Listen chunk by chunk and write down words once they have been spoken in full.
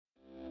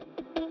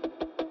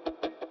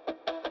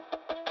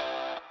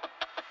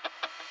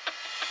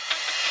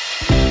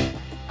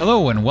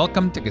Hello and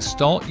welcome to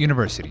Gestalt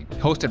University,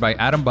 hosted by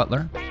Adam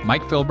Butler,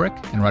 Mike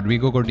Philbrick, and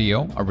Rodrigo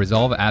Gordillo of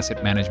ReSolve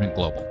Asset Management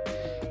Global.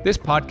 This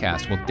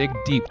podcast will dig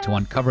deep to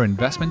uncover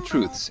investment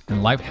truths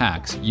and life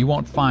hacks you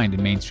won't find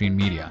in mainstream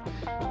media,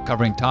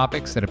 covering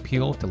topics that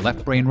appeal to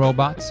left-brain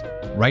robots,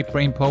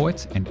 right-brain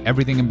poets, and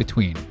everything in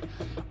between,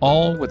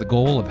 all with the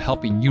goal of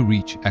helping you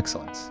reach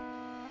excellence.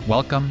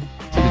 Welcome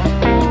to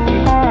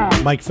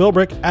the Mike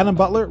Philbrick, Adam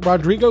Butler,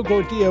 Rodrigo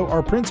Gordillo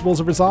are principals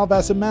of ReSolve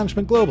Asset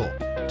Management Global.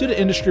 Due to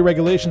industry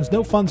regulations,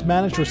 no funds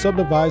managed or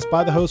subadvised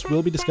by the host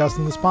will be discussed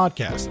in this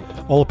podcast.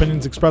 All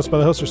opinions expressed by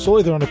the host are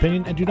solely their own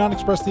opinion and do not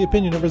express the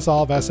opinion of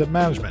ReSolve Asset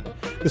Management.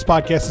 This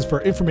podcast is for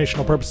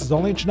informational purposes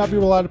only and should not be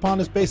relied upon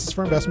as basis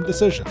for investment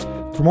decisions.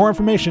 For more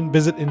information,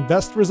 visit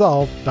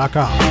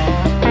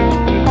investresolve.com.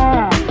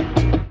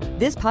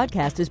 This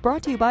podcast is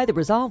brought to you by the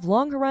ReSolve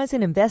Long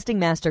Horizon Investing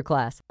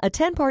Masterclass, a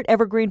 10-part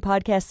evergreen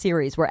podcast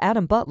series where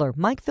Adam Butler,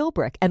 Mike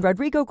Philbrick, and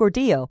Rodrigo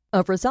Gordillo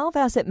of ReSolve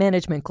Asset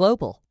Management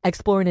Global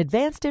explore an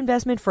advanced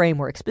investment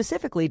framework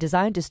specifically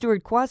designed to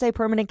steward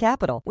quasi-permanent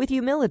capital with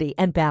humility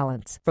and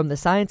balance. From the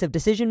science of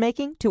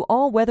decision-making to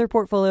all-weather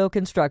portfolio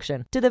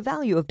construction to the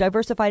value of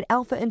diversified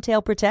alpha and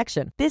tail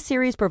protection, this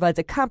series provides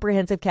a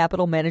comprehensive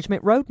capital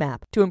management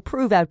roadmap to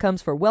improve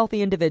outcomes for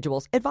wealthy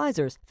individuals,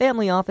 advisors,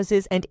 family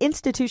offices, and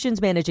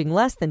institutions managing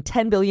less than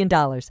 $10 billion.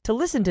 To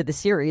listen to the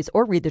series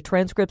or read the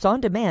transcripts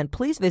on demand,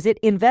 please visit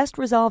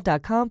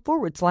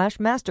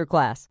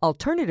investresolve.com/masterclass.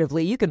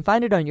 Alternatively, you can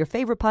find it on your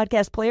favorite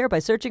podcast player by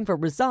searching for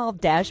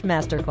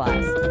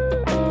ReSolve-Masterclass.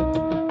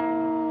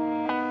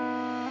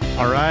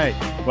 All right.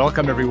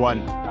 Welcome,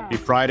 everyone. Happy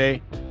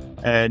Friday.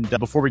 And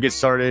before we get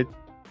started,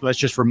 let's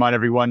just remind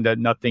everyone that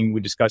nothing we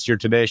discuss here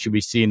today should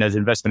be seen as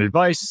investment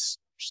advice.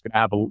 Just going to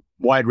have a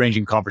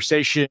wide-ranging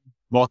conversation.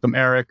 Welcome,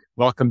 Eric.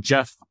 Welcome,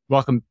 Jeff.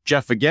 Welcome,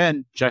 Jeff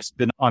again. Jeff's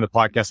been on the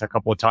podcast a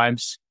couple of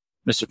times.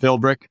 Mr.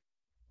 Philbrick,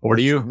 over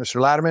to you. Mr.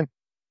 Laterman.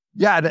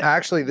 Yeah,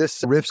 actually,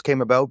 this Riffs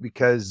came about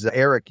because,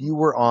 Eric, you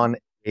were on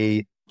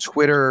a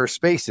Twitter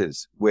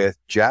Spaces with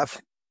Jeff,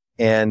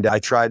 and I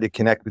tried to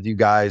connect with you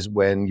guys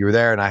when you were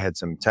there, and I had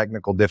some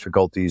technical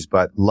difficulties,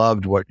 but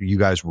loved what you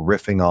guys were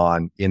riffing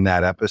on in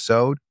that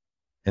episode.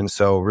 And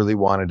so really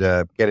wanted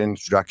to get an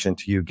introduction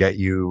to you, get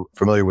you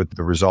familiar with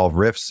the ReSolve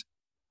Riffs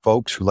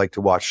folks who like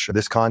to watch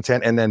this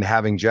content, and then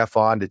having Jeff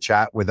on to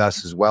chat with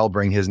us as well,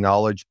 bring his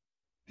knowledge,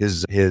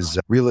 his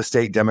real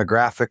estate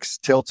demographics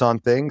tilt on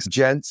things.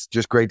 Gents,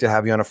 just great to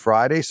have you on a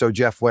Friday. So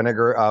Jeff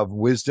Weniger of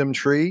Wisdom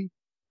Tree.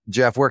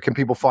 Jeff, where can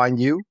people find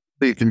you?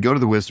 You can go to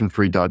the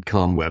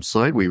wisdomtree.com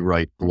website. We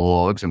write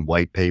blogs and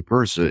white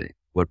papers.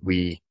 What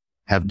we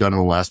have done in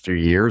the last few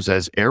years,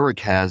 as Eric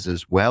has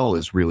as well,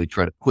 is really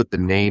try to put the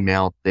name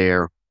out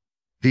there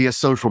via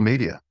social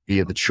media,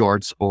 via the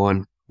charts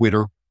on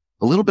Twitter.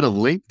 A little bit of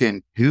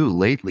LinkedIn too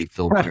lately,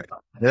 Phil.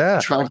 Yeah.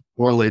 Trying to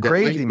correlate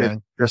crazy, that.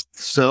 Man. Just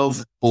so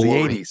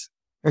boring. The 80s.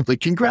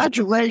 Like,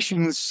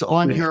 congratulations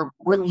on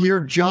your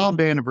job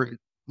anniversary.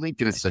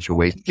 LinkedIn is such a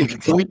waste.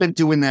 We've been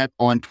doing that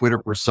on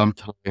Twitter for some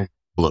time.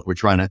 Look, we're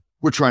trying to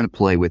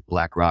play with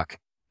BlackRock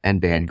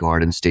and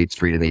Vanguard and State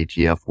Street and the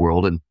ETF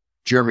world. And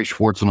Jeremy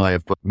Schwartz and I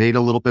have made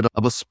a little bit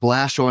of a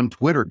splash on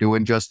Twitter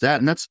doing just that.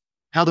 And that's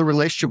how the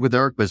relationship with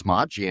Eric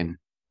Basmajian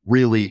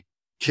really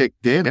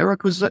kicked in.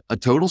 Eric was a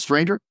total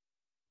stranger.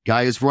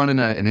 Guy is running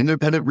an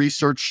independent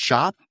research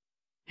shop.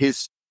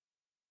 His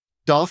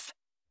stuff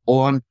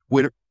on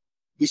Twitter,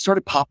 he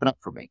started popping up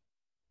for me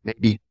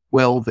maybe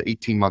 12 to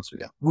 18 months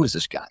ago. Who is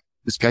this guy?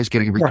 This guy's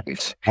getting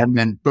retweets. And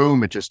then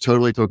boom, it just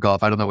totally took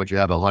off. I don't know what you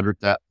have,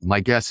 100,000. My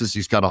guess is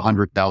he's got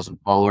 100,000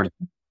 followers.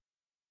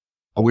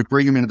 We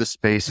bring him into the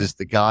spaces.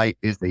 The guy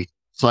is a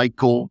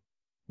cycle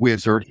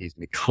wizard. He's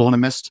an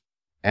economist.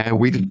 And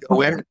we can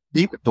go in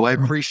deep. So I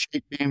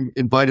appreciate being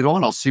invited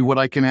on. I'll see what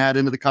I can add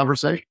into the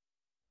conversation.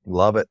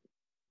 Love it.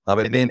 Love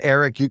it. And then,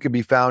 Eric, you can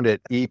be found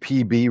at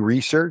EPB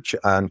Research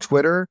on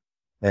Twitter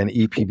and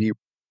EPB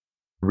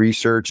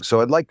Research. So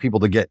I'd like people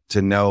to get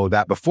to know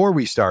that before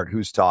we start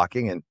who's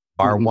talking, and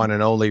our one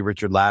and only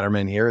Richard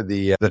Laterman here,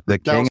 the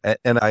king.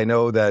 And I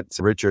know that,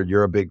 Richard,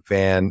 you're a big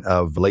fan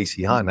of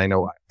Lacey Hunt. I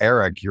know,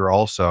 Eric, you're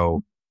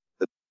also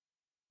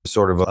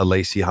sort of a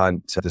Lacey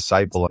Hunt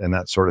disciple and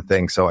that sort of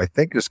thing. So I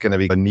think it's going to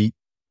be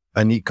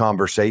a neat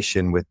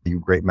conversation with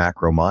you great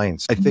macro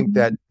minds. I think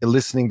that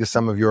listening to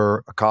some of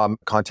your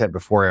content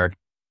before, Eric,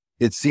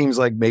 it seems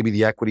like maybe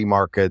the equity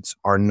markets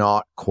are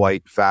not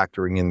quite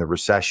factoring in the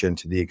recession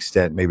to the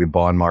extent maybe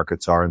bond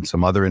markets are and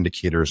some other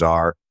indicators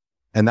are.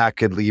 And that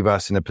could leave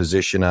us in a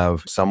position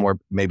of somewhere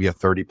maybe a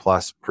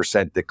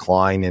 30+%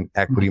 decline in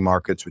equity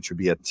markets, which would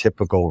be a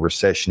typical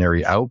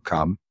recessionary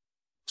outcome.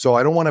 So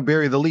I don't want to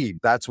bury the lead.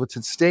 That's what's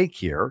at stake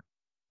here.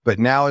 But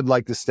now I'd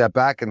like to step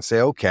back and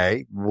say,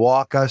 okay,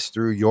 walk us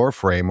through your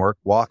framework,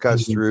 walk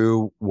us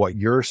through what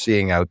you're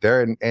seeing out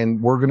there.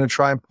 And we're going to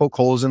try and poke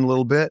holes in a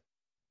little bit,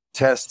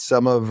 test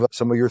some of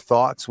your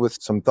thoughts with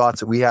some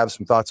thoughts that we have,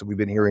 some thoughts that we've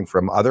been hearing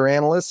from other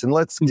analysts. And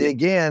let's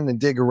dig in and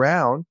dig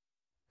around,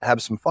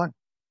 have some fun.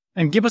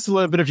 And give us a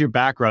little bit of your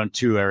background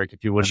too, Eric,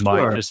 if you wouldn't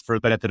mind, just for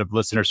the benefit of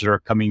listeners that are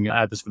coming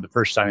at this for the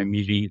first time and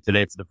meeting you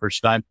today for the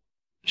first time.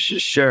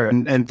 Sure.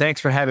 And thanks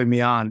for having me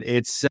on.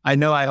 I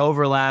know I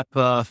overlap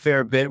a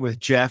fair bit with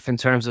Jeff in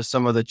terms of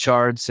some of the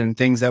charts and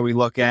things that we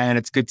look at. And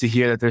it's good to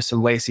hear that there's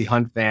some Lacey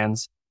Hunt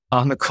fans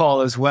on the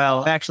call as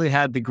well. I actually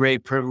had the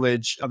great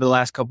privilege over the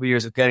last couple of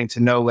years of getting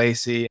to know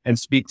Lacey and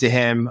speak to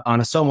him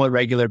on a somewhat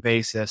regular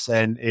basis.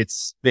 And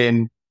it's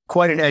been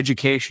quite an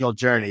educational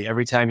journey.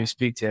 Every time you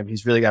speak to him,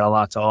 he's really got a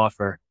lot to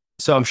offer.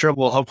 So I'm sure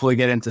we'll hopefully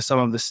get into some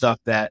of the stuff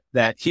that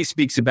he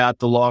speaks about,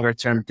 the longer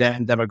term debt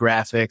and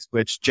demographics,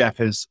 which Jeff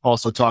has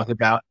also talked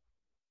about.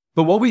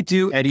 But what we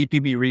do at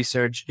EPB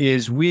Research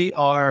is we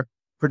are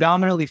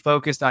predominantly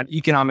focused on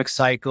economic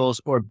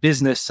cycles or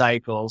business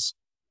cycles.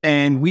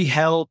 And we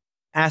help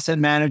asset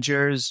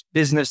managers,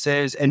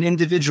 businesses, and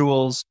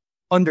individuals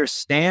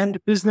understand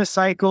business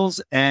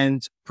cycles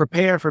and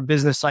prepare for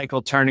business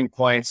cycle turning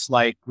points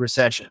like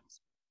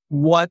recessions.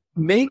 What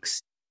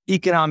makes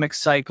economic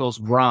cycles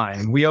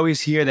rhyme? We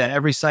always hear that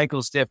every cycle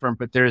is different,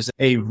 but there's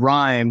a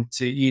rhyme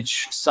to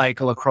each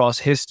cycle across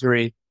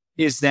history,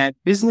 is that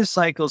business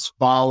cycles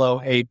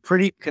follow a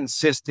pretty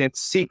consistent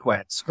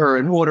sequence or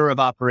an order of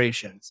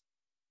operations,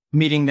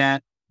 meaning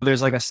that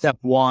there's like a step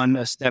 1,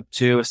 a step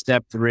 2, a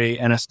step 3,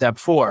 and a step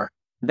 4.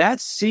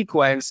 That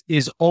sequence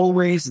is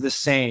always the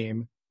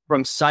same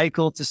from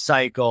cycle to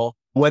cycle,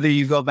 whether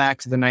you go back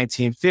to the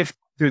 1950s,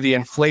 through the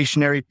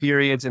inflationary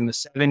periods in the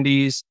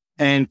 70s,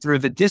 and through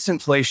the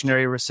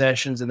disinflationary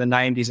recessions in the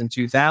 90s and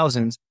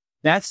 2000s,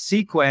 that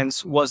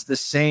sequence was the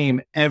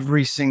same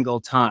every single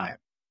time.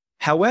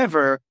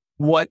 However,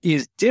 what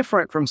is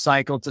different from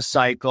cycle to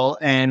cycle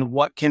and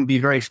what can be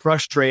very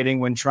frustrating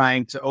when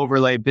trying to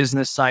overlay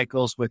business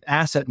cycles with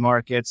asset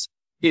markets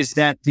is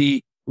that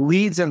the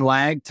leads and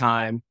lag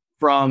time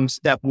from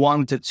step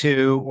 1 to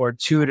 2 or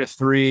 2 to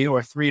 3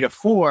 or 3 to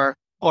 4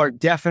 are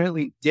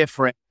definitely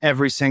different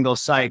every single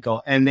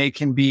cycle. And they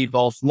can be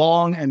both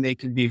long and they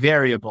can be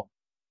variable.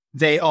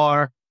 They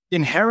are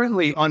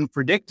inherently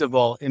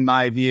unpredictable in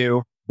my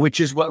view, which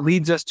is what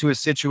leads us to a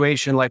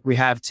situation like we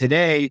have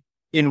today,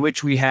 in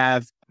which we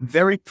have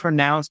very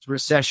pronounced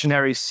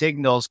recessionary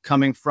signals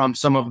coming from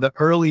some of the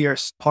earlier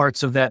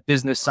parts of that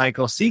business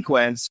cycle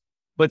sequence.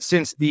 But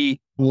since the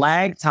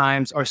lag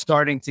times are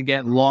starting to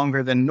get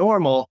longer than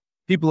normal,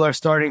 people are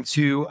starting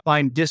to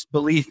find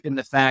disbelief in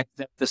the fact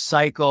that the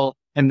cycle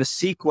and the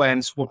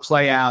sequence will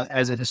play out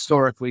as it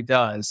historically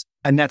does.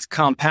 And that's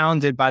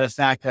compounded by the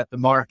fact that the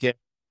market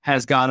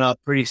has gone up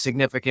pretty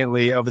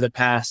significantly over the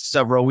past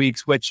several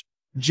weeks, which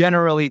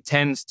generally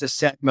tends to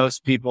set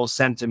most people's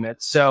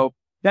sentiment. So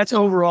that's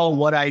overall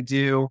what I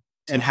do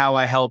and how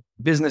I help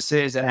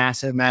businesses and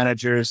asset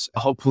managers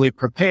hopefully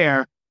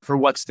prepare for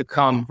what's to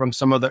come from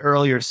some of the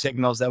earlier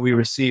signals that we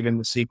receive in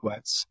the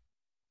sequence.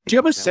 Do you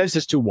have a sense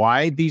as to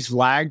why these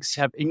lags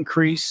have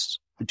increased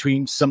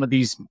between some of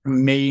these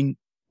main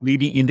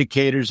leading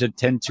indicators that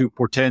tend to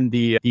portend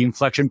the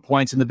inflection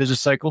points in the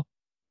business cycle?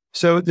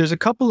 So there's a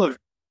couple of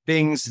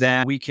things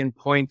that we can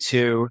point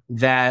to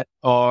that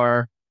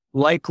are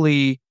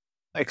likely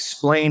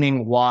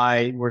explaining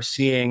why we're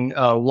seeing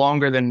a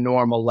longer than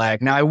normal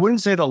lag. Now, I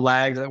wouldn't say the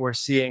lags that we're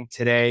seeing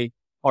today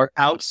are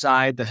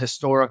outside the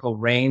historical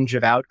range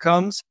of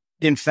outcomes.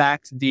 In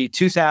fact, the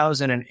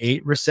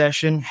 2008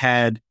 recession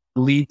had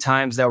lead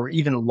times that were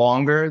even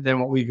longer than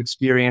what we've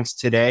experienced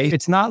today.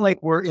 It's not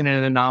like we're in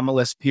an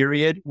anomalous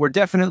period. We're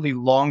definitely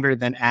longer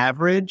than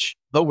average,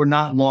 but we're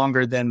not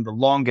longer than the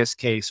longest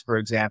case, for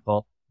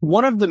example.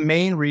 One of the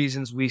main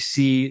reasons we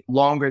see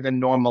longer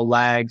than normal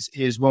lags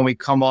is when we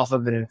come off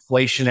of an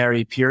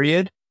inflationary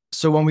period.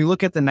 So when we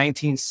look at the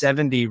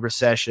 1970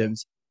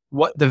 recessions,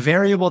 what the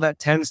variable that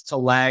tends to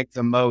lag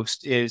the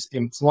most is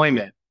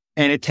employment.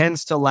 And it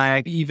tends to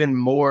lag even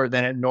more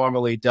than it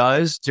normally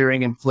does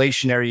during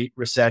inflationary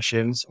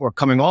recessions or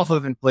coming off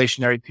of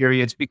inflationary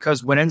periods,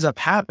 because what ends up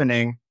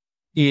happening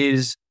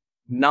is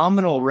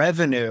nominal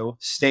revenue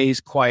stays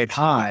quite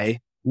high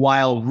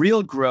while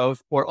real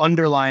growth or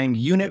underlying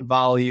unit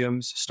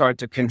volumes start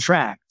to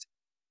contract.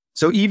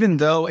 So even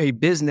though a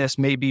business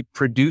may be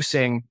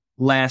producing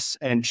less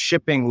and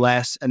shipping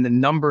less and the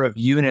number of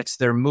units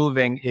they're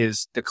moving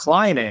is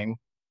declining,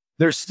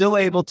 they're still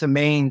able to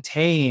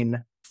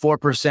maintain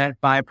 4%,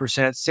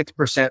 5%,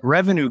 6%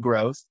 revenue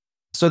growth.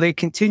 So they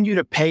continue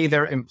to pay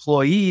their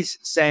employees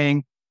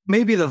saying,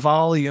 maybe the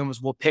volumes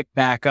will pick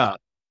back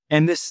up.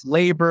 And this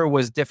labor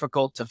was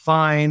difficult to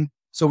find.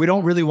 So we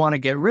don't really want to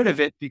get rid of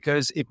it,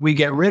 because if we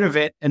get rid of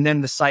it and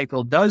then the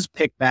cycle does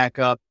pick back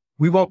up,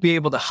 we won't be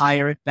able to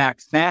hire it back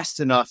fast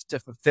enough to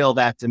fulfill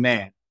that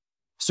demand.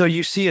 So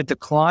you see a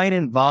decline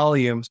in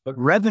volumes, but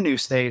revenue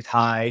stays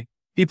high.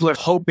 People are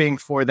hoping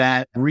for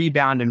that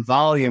rebound in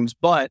volumes,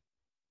 but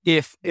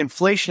if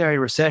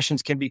inflationary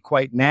recessions can be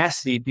quite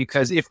nasty,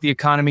 because if the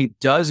economy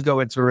does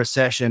go into a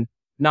recession,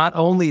 not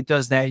only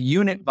does that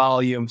unit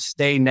volume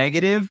stay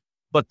negative,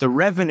 but the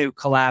revenue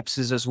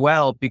collapses as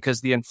well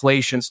because the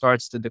inflation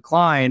starts to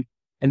decline.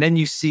 And then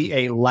you see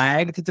a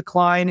lagged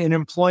decline in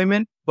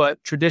employment,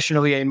 but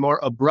traditionally a more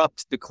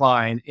abrupt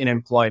decline in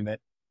employment.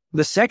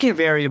 The second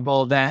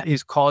variable that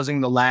is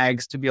causing the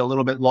lags to be a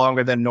little bit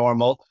longer than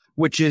normal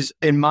which is,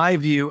 in my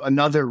view,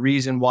 another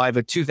reason why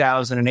the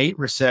 2008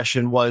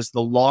 recession was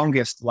the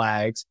longest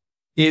lags,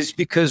 is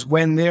because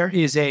when there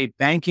is a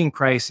banking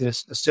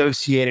crisis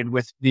associated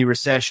with the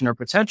recession or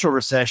potential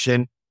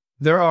recession,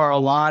 there are a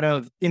lot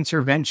of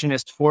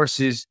interventionist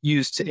forces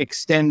used to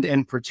extend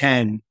and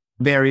pretend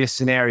various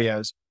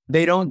scenarios.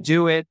 They don't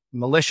do it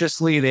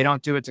maliciously. They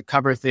don't do it to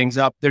cover things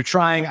up. They're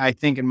trying, I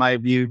think, in my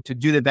view, to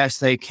do the best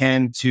they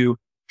can to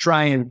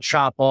try and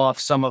chop off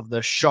some of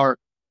the sharp,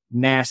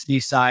 nasty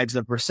sides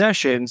of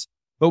recessions.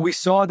 But we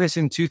saw this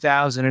in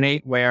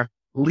 2008, where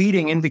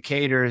leading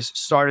indicators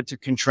started to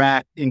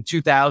contract in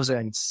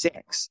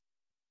 2006.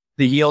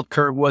 The yield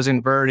curve was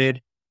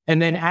inverted.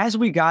 And then as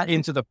we got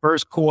into the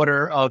first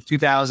quarter of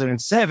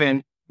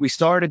 2007, we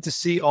started to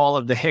see all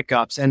of the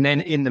hiccups. And then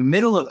in the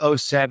middle of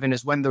 2007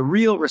 is when the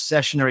real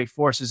recessionary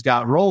forces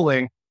got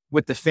rolling,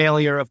 with the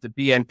failure of the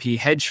BNP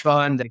hedge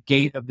fund, the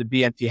gate of the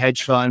BNP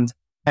hedge fund,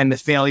 and the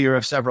failure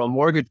of several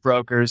mortgage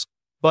brokers.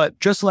 But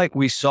just like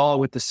we saw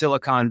with the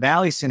Silicon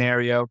Valley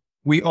scenario,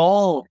 we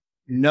all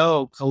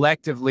know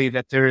collectively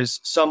that there is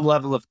some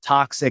level of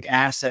toxic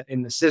asset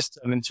in the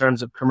system in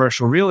terms of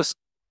commercial real estate.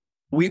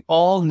 We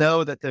all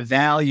know that the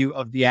value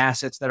of the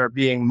assets that are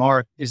being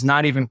marked is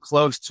not even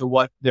close to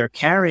what they're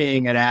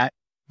carrying it at,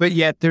 but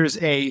yet there's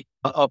a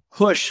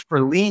push for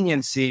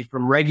leniency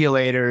from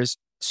regulators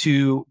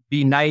to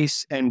be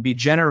nice and be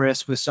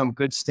generous with some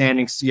good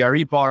standing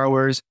CRE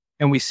borrowers.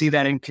 And we see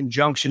that in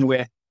conjunction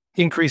with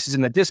increases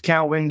in the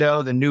discount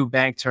window, the new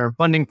bank term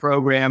funding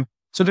program.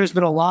 So there's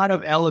been a lot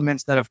of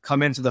elements that have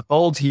come into the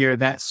fold here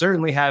that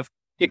certainly have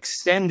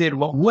extended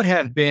what would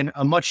have been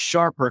a much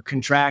sharper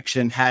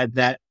contraction had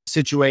that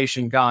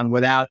situation gone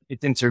without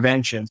its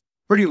intervention.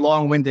 Pretty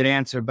long-winded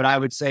answer, but I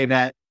would say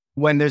that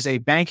when there's a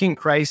banking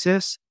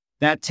crisis,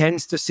 that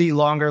tends to see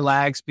longer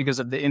lags because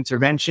of the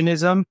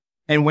interventionism.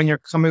 And when you're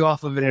coming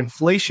off of an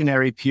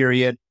inflationary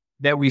period,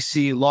 that we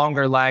see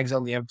longer lags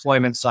on the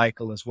employment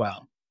cycle as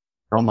well.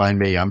 Don't mind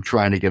me. I'm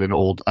trying to get an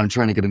old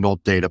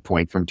data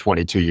point from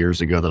 22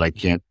 years ago that I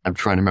can't. I'm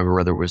trying to remember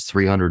whether it was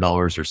 $300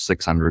 or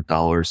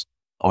 $600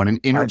 on an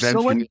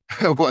intervention.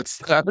 What's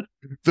that?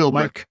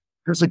 Philbrick.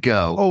 Years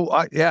ago.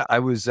 Oh, yeah. I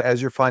was,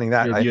 as you're finding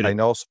that, I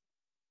know.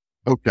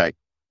 Okay.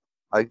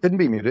 I couldn't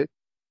be muted.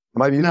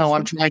 Am I muted? No,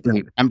 I'm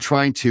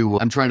trying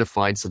to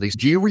find some of these.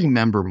 Do you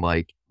remember,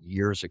 Mike,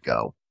 years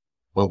ago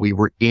when we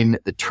were in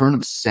the turn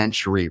of the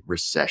century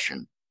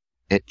recession,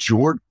 that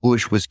George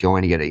Bush was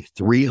going to get a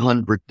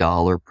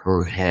 $300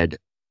 per head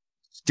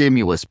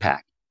stimulus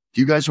pack?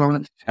 Do you guys remember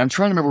that? I'm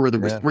trying to remember whether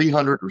it was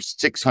 300 or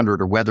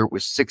 600 or whether it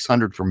was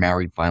 600 for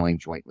married filing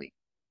jointly.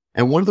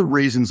 And one of the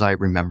reasons I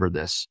remember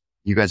this,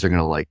 you guys are going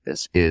to like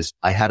this, is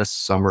I had a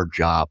summer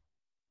job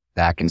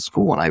back in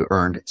school and I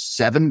earned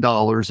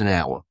 $7 an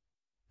hour.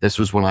 This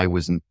was when I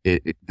was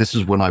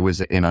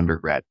in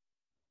undergrad.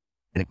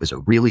 And it was a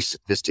really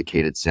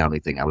sophisticated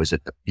sounding thing. I was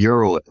at the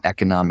Bureau of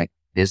Economic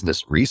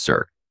Business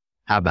Research.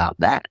 How about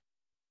that?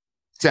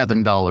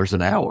 $7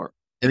 an hour.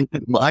 And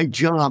my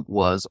job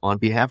was, on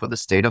behalf of the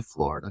state of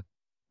Florida,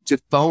 to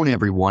phone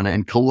everyone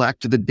and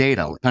collect the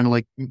data, kind of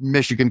like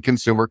Michigan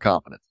Consumer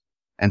Confidence.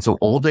 And so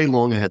all day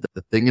long, I had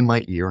the thing in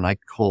my ear and I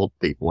called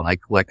people and I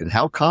collected,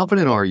 how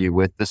confident are you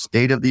with the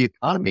state of the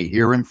economy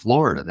here in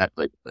Florida? That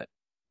type of thing.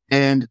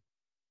 And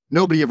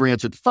nobody ever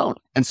answered the phone.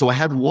 And so I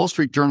had Wall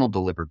Street Journal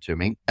delivered to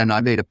me, and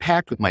I made a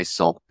pact with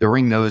myself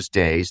during those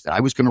days that I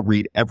was going to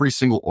read every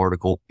single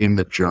article in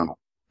the journal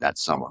that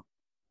summer.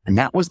 And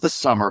that was the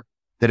summer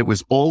that it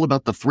was all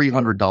about the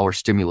 $300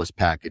 stimulus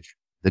package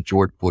that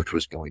George Bush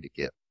was going to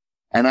give.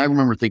 And I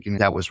remember thinking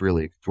that was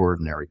really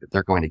extraordinary that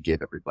they're going to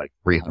give everybody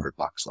 $300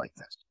 like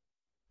this.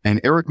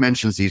 And Eric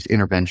mentions these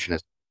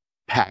interventionist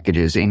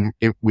packages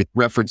with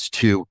reference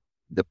to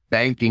the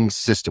banking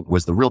system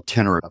was the real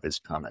tenor of his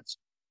comments.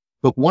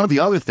 But one of the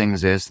other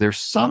things is there's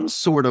some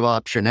sort of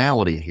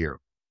optionality here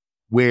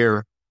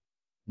where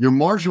your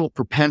marginal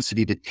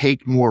propensity to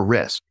take more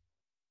risk,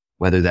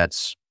 whether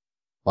that's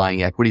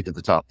buying equity to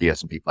the top of the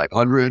S&P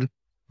 500,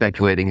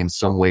 speculating in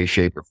some way,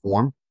 shape, or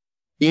form,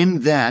 in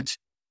that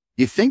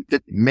you think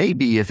that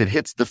maybe if it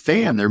hits the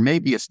fan, there may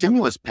be a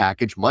stimulus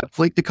package much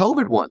like the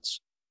COVID ones,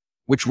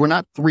 which were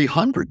not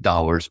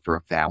 $300 for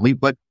a family,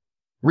 but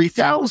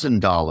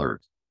 $3,000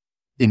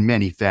 in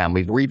many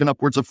families, or even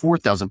upwards of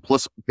 $4,000,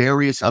 plus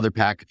various other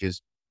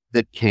packages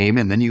that came.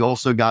 And then you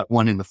also got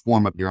one in the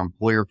form of your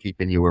employer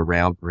keeping you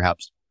around,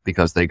 perhaps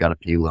because they got a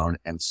P loan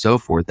and so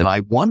forth. And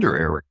I wonder,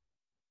 Eric,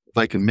 if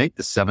I can make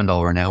the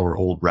 $7 an hour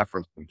old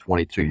reference from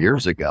 22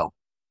 years ago,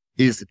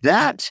 is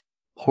that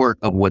part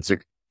of what's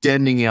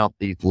extending out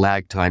these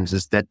lag times,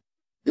 is that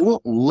it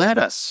won't let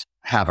us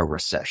have a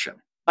recession?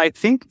 I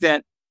think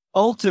that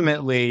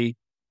ultimately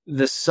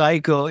the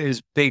cycle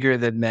is bigger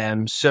than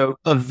them. So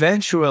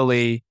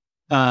eventually,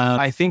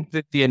 I think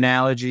that the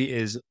analogy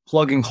is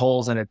plugging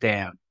holes in a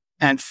dam.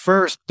 And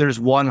first there's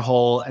one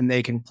hole and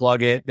they can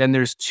plug it. Then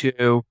there's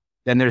two,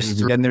 then there's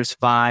three, then there's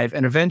five.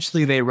 And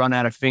eventually they run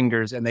out of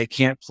fingers and they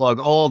can't plug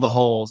all the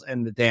holes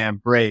and the dam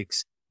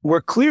breaks.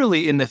 we're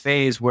clearly in the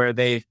phase where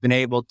they've been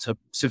able to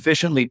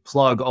sufficiently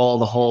plug all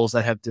the holes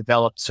that have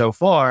developed so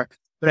far.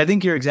 But I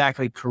think you're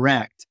exactly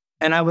correct.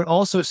 And I would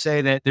also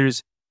say that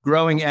there's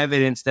growing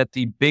evidence that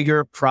the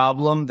bigger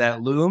problem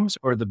that looms,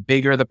 or the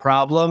bigger the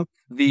problem,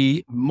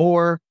 the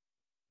more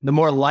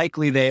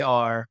likely they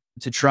are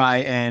to try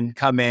and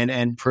come in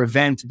and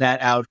prevent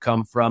that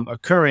outcome from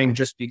occurring,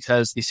 just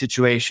because the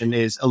situation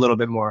is a little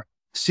bit more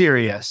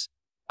serious.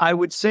 I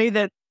would say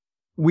that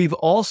we've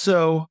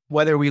also,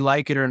 whether we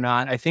like it or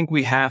not, I think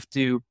we have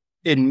to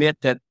admit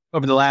that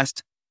over the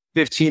last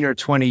 15 or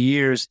 20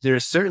 years,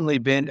 there's certainly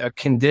been a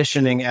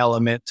conditioning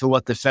element to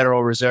what the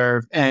Federal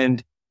Reserve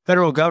and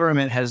federal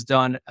government has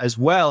done as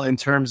well in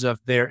terms of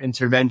their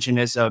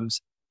interventionisms,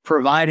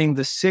 providing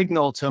the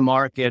signal to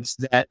markets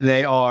that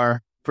they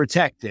are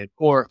protected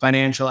or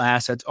financial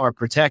assets are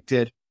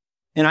protected.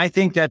 And I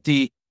think that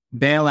the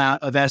bailout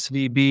of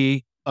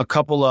SVB, a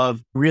couple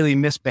of really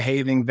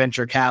misbehaving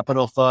venture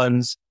capital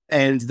funds,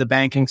 and the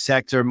banking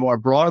sector more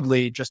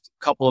broadly just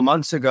a couple of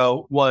months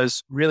ago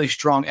was really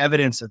strong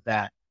evidence of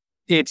that.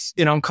 It's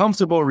an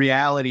uncomfortable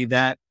reality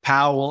that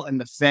Powell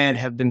and the Fed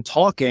have been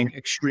talking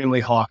extremely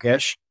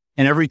hawkish.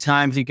 And every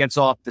time he gets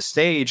off the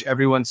stage,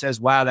 everyone says,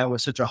 wow, that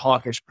was such a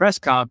hawkish press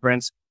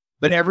conference.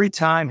 But every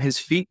time his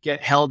feet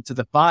get held to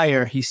the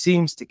fire, he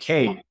seems to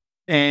cave.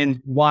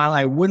 And while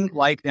I wouldn't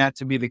like that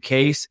to be the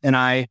case, and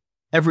I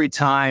every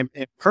time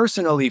am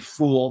personally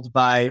fooled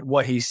by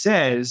what he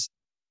says,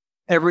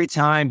 every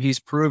time he's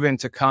proven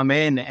to come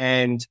in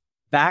and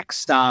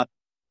backstop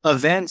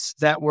events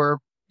that were,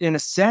 in a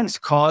sense,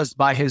 caused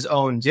by his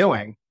own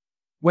doing.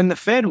 When the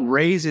Fed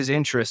raises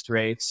interest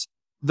rates,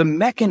 the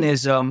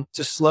mechanism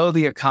to slow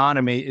the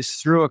economy is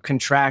through a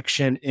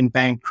contraction in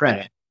bank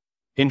credit.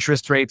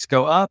 Interest rates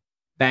go up,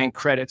 bank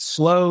credit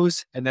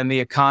slows, and then the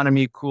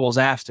economy cools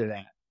after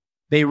that.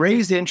 They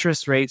raised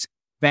interest rates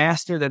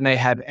faster than they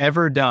have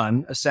ever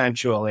done,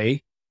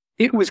 essentially.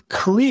 It was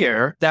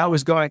clear that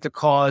was going to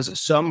cause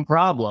some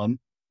problem.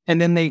 And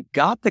then they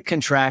got the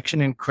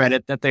contraction in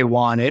credit that they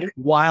wanted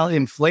while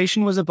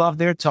inflation was above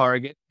their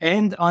target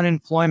and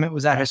unemployment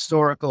was at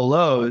historical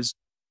lows.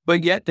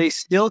 But yet they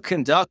still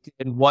conducted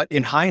what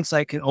in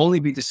hindsight can only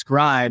be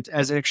described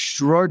as an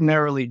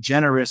extraordinarily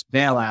generous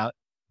bailout,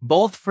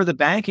 both for the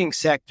banking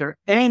sector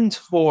and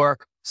for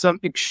some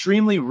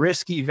extremely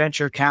risky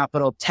venture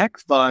capital tech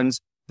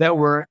funds that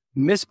were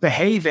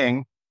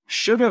misbehaving,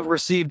 should have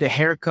received a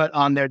haircut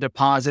on their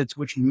deposits,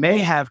 which may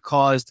have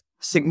caused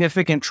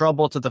significant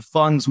trouble to the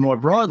funds more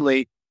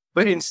broadly,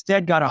 but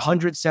instead got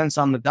 100 cents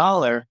on the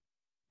dollar.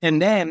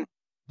 And then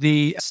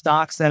the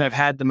stocks that have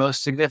had the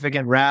most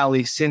significant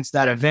rally since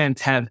that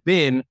event have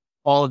been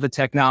all of the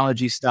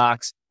technology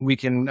stocks. We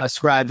can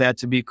ascribe that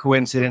to be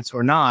coincidence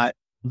or not,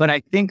 but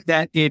I think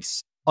that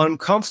it's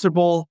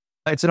uncomfortable.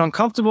 It's an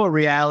uncomfortable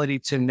reality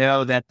to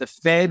know that the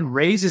Fed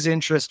raises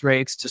interest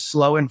rates to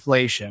slow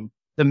inflation.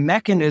 The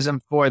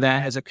mechanism for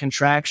that is a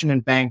contraction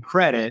in bank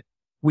credit.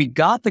 We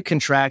got the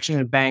contraction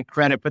in bank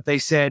credit, but they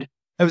said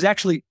it was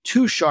actually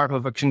too sharp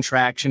of a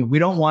contraction. We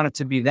don't want it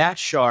to be that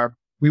sharp.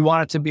 We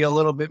want it to be a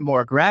little bit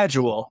more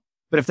gradual.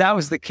 But if that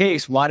was the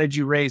case, why did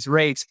you raise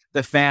rates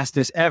the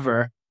fastest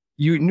ever?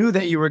 You knew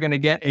that you were going to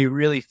get a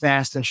really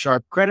fast and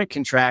sharp credit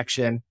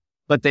contraction,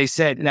 but they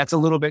said that's a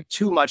little bit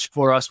too much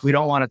for us. We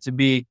don't want it to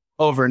be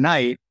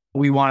overnight.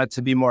 We want it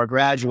to be more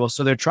gradual.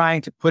 So they're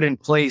trying to put in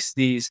place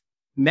these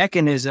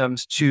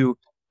mechanisms to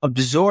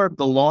absorb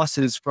the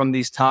losses from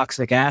these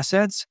toxic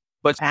assets,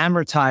 but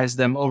amortize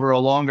them over a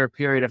longer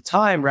period of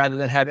time rather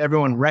than have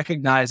everyone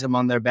recognize them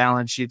on their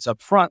balance sheets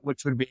up front,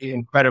 which would be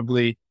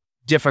incredibly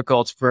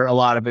difficult for a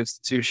lot of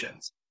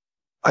institutions.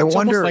 I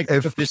wonder like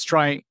if this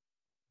trying.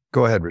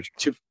 Go ahead,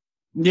 Richard.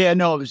 Yeah,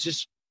 no, it was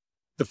just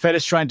the Fed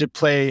is trying to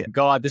play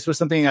God. This was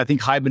something I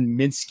think Hyman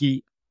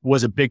Minsky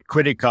was a big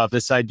critic of,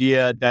 this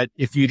idea that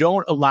if you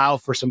don't allow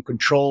for some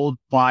controlled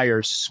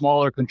fires,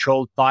 smaller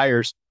controlled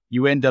fires,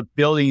 you end up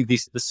building the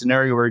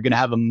scenario where you're going to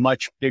have a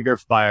much bigger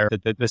fire.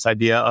 This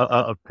idea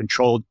of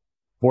controlled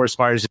forest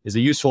fires is a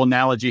useful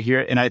analogy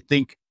here. And I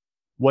think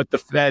what the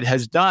Fed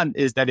has done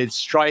is that it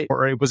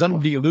was under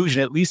the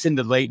illusion, at least in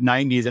the late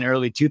 90s and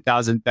early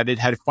 2000s, that it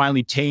had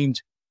finally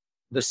tamed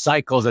the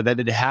cycles, that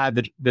it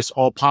had this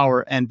all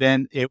power. And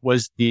then it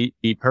was the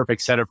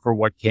perfect setup for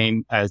what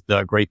came as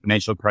the great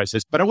financial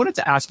crisis. But I wanted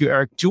to ask you,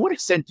 Eric, to what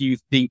extent do you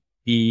think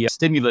the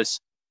stimulus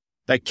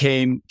that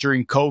came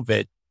during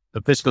COVID, the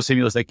fiscal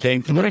stimulus that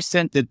came, to what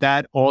extent did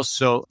that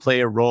also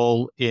play a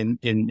role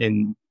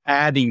in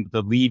adding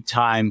the lead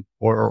time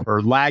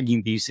or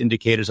lagging these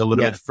indicators a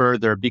little bit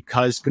further,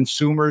 because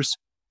consumers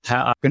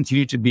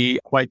continue to be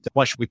quite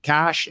flush with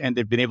cash and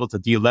they've been able to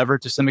delever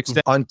to some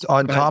extent? On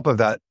top of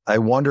that, I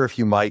wonder if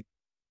you might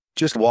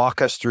just walk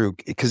us through,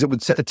 because it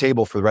would set the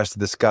table for the rest of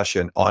the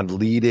discussion on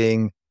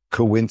leading,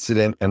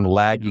 coincident, and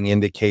lagging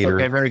indicators.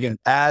 Okay, very good.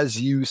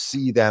 As you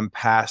see them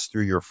pass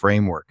through your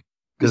framework.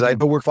 Because I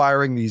know we're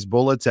firing these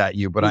bullets at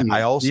you, but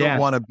I also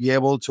want to be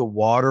able to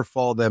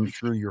waterfall them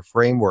through your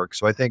framework.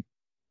 So I think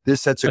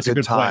this sets a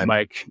good time. Point,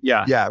 Mike.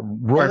 Yeah. Yeah.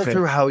 Roll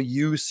through how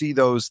you see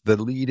those, the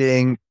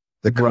leading,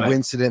 the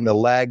coincident, the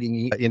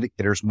lagging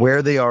indicators,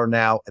 where they are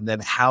now, and then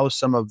how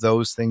some of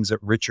those things that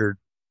Richard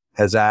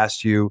has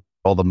asked you,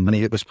 all the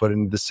money that was put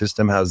into the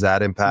system, how's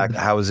that impact?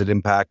 How is it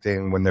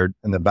impacting when they're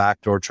in the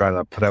back door trying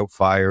to put out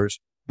fires?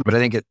 But I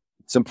think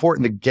it's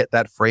important to get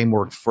that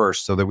framework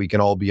first so that we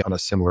can all be on a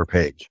similar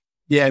page.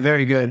 Yeah,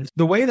 very good.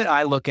 The way that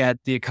I look at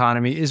the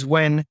economy is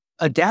when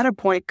a data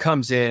point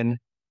comes in,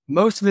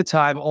 most of the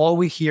time, all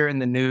we hear in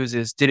the news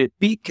is, did it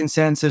beat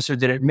consensus or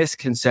did it miss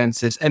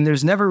consensus? And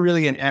there's never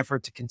really an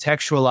effort to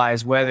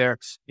contextualize whether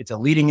it's a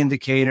leading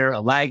indicator,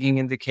 a lagging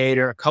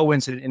indicator, a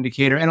coincident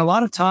indicator. And a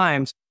lot of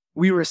times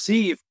we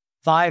receive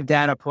 5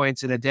 data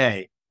points in a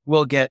day.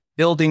 We'll get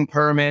building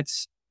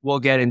permits, we'll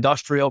get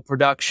industrial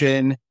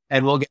production,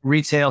 and we'll get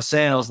retail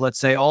sales, let's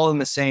say, all in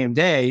the same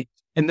day.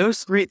 And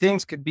those 3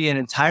 things could be in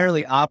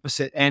entirely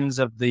opposite ends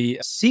of the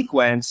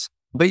sequence,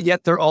 but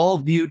yet they're all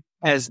viewed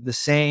as the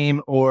same,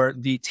 or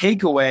the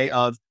takeaway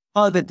of,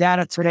 oh, the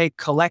data today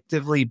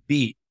collectively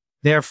beat,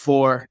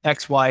 therefore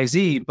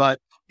XYZ, but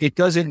it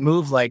doesn't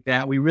move like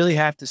that. We really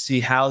have to see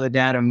how the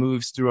data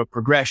moves through a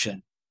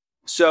progression.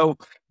 So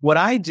what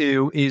I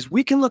do is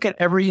we can look at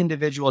every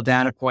individual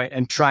data point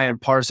and try and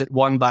parse it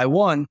one by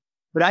one,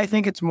 but I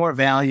think it's more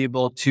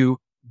valuable to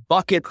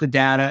bucket the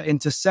data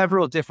into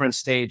several different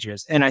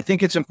stages. And I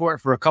think it's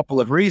important for a couple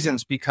of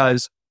reasons,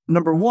 because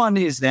number one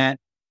is that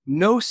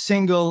no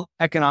single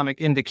economic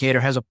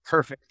indicator has a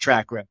perfect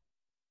track record.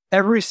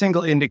 Every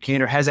single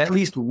indicator has at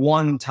least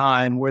one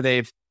time where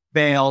they've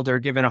failed or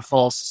given a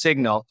false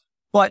signal.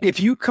 But if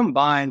you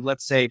combine,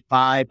 let's say,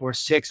 5 or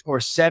 6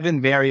 or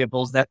 7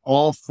 variables that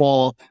all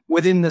fall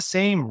within the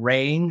same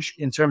range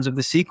in terms of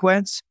the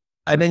sequence,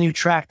 and then you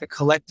track the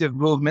collective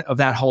movement of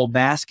that whole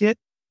basket,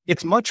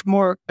 it's much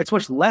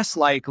less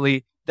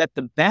likely that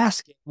the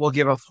basket will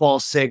give a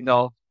false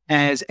signal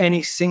as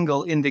any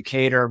single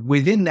indicator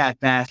within that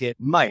basket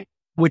might,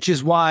 which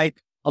is why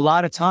a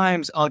lot of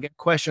times I'll get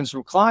questions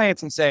from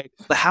clients and say,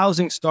 the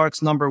housing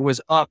starts number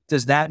was up.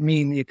 Does that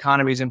mean the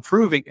economy is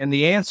improving? And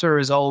the answer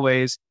is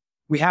always,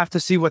 we have to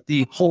see what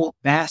the whole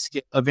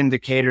basket of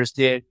indicators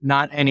did,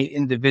 not any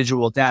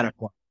individual data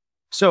point.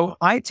 So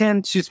I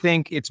tend to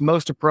think it's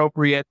most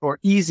appropriate or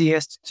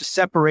easiest to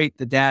separate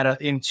the data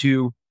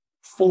into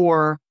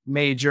 4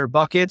 major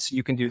buckets.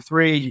 You can do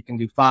 3, you can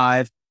do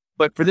 5.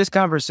 But for this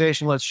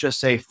conversation, let's just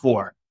say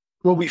 4.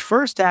 What we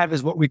first have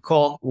is what we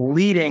call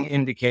leading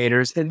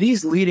indicators. And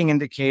these leading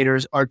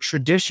indicators are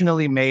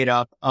traditionally made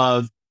up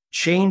of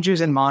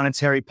changes in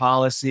monetary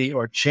policy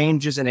or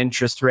changes in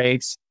interest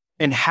rates,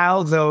 and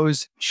how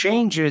those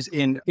changes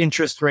in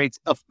interest rates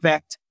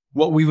affect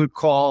what we would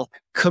call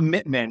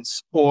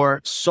commitments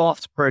or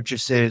soft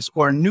purchases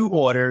or new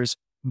orders,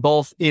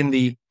 both in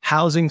the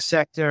housing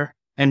sector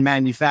and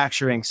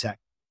manufacturing sector.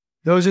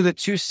 Those are the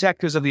 2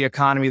 sectors of the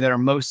economy that are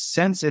most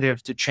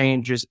sensitive to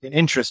changes in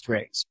interest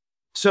rates.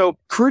 So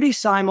pretty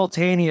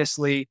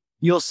simultaneously,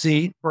 you'll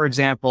see, for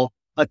example,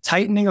 a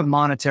tightening of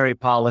monetary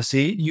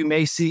policy. You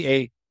may see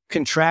a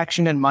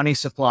contraction in money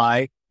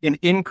supply, an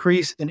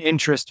increase in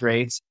interest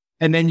rates,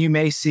 and then you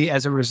may see,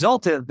 as a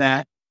result of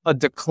that, a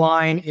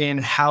decline in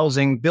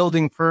housing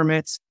building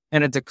permits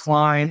and a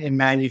decline in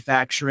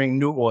manufacturing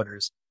new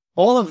orders.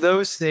 All of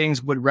those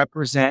things would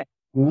represent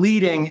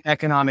leading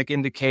economic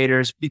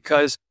indicators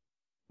because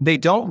they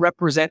don't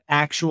represent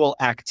actual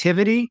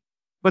activity,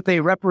 but they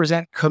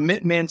represent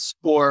commitments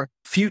or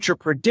future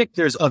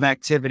predictors of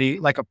activity,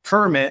 like a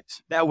permit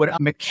that would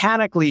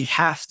mechanically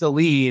have to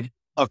lead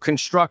a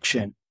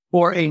construction,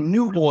 or a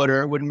new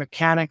order would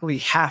mechanically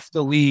have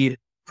to lead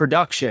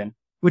production,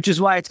 which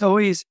is why it's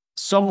always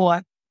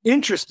somewhat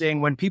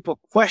interesting when people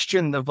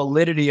question the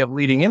validity of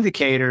leading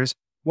indicators,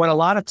 when a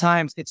lot of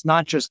times it's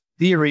not just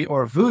theory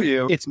or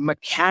voodoo, it's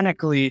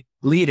mechanically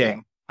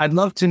leading. I'd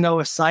love to know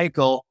a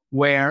cycle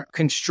where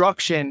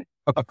construction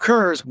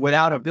occurs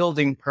without a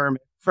building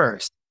permit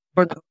first.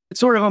 But it's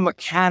sort of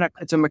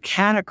a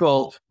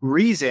mechanical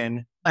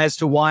reason as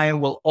to why it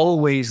will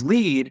always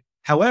lead.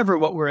 However,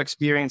 what we're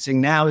experiencing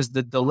now is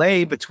the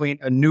delay between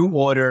a new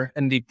order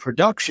and the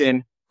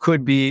production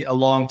could be a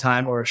long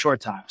time or a short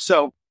time.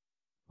 So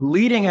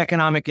leading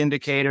economic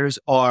indicators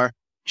are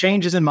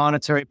changes in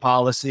monetary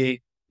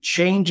policy,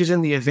 changes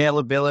in the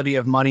availability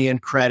of money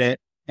and credit,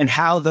 and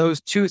how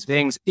those 2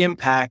 things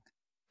impact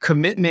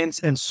commitments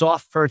and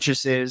soft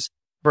purchases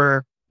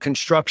for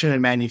construction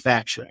and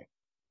manufacturing.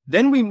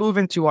 Then we move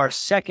into our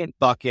second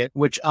bucket,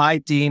 which I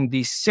deem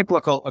the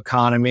cyclical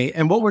economy.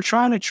 And what we're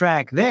trying to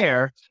track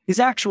there is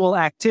actual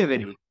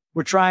activity.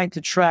 We're trying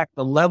to track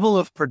the level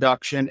of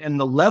production and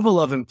the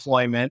level of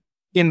employment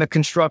in the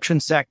construction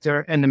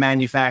sector and the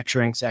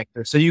manufacturing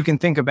sector. So you can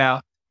think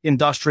about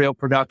industrial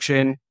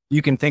production,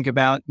 you can think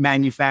about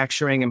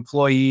manufacturing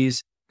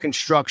employees,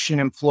 construction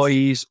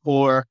employees,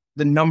 or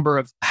the number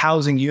of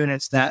housing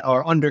units that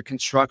are under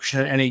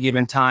construction at any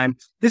given time.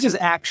 This is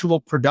actual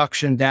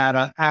production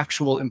data,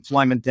 actual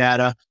employment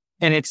data,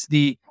 and it's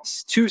the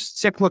 2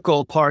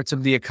 cyclical parts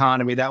of the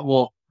economy that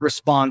will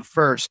respond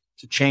first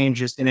to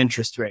changes in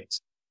interest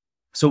rates.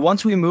 So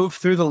once we move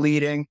through the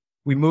leading,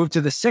 we move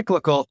to the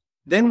cyclical.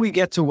 Then we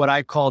get to what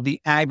I call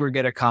the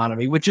aggregate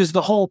economy, which is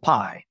the whole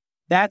pie.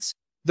 That's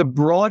the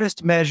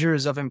broadest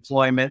measures of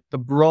employment, the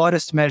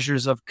broadest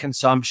measures of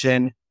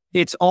consumption.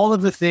 It's all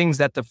of the things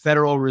that the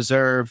Federal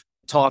Reserve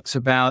talks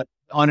about,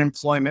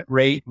 unemployment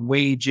rate,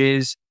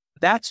 wages.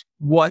 That's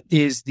what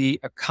is the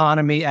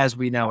economy as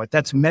we know it.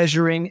 That's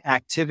measuring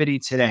activity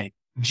today.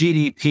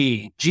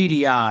 GDP,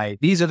 GDI,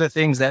 these are the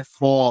things that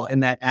fall in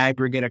that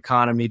aggregate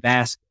economy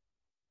basket.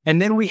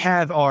 And then we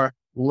have our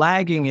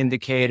lagging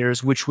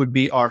indicators, which would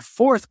be our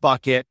fourth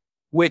bucket,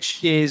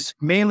 which is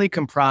mainly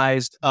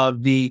comprised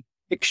of the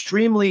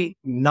extremely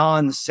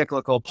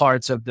non-cyclical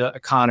parts of the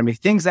economy,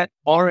 things that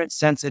aren't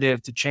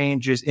sensitive to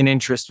changes in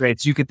interest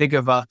rates. You could think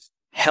of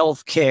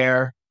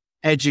healthcare,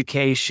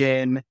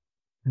 education,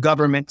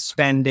 government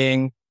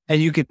spending,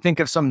 and you could think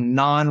of some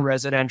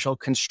non-residential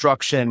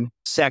construction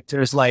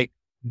sectors like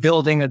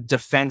building a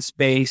defense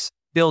base,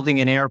 building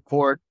an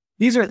airport.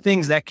 These are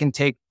things that can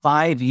take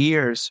 5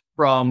 years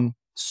from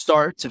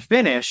start to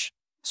finish.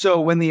 So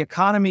when the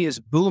economy is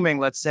booming,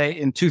 let's say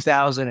in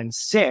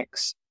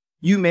 2006,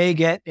 you may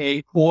get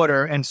an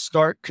order and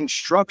start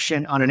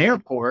construction on an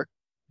airport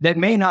that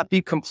may not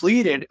be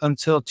completed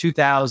until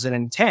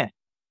 2010.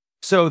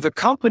 So the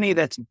company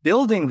that's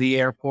building the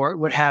airport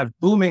would have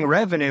booming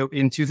revenue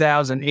in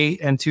 2008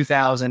 and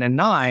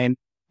 2009,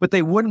 but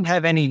they wouldn't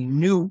have any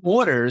new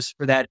orders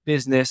for that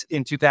business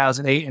in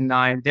 2008 and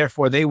 9.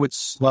 Therefore, they would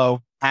slow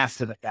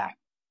after the fact.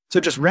 So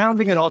just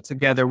rounding it all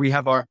together, we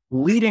have our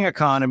leading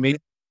economy,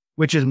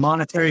 which is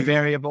monetary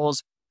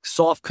variables,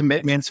 soft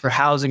commitments for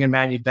housing and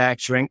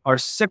manufacturing, our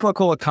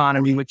cyclical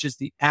economy, which is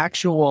the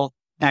actual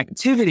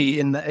activity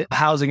in the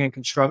housing and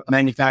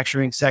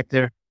manufacturing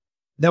sector.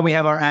 Then we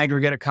have our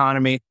aggregate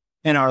economy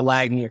and our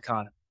lagging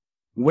economy.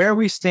 Where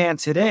we stand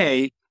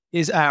today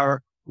is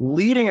our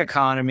leading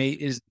economy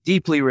is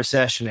deeply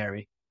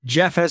recessionary.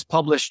 Jeff has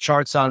published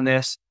charts on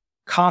this.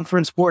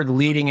 Conference Board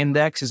Leading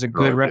Index is a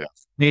good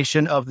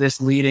representation of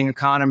this leading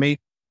economy.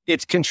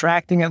 It's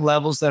contracting at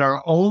levels that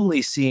are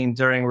only seen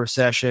during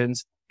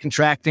recessions,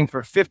 contracting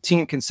for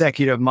 15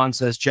 consecutive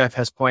months, as Jeff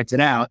has pointed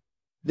out.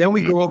 Then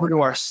we go over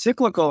to our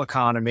cyclical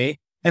economy.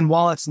 And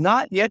while it's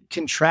not yet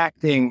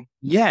contracting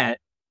yet,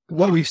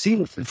 what we've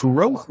seen is the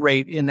growth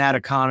rate in that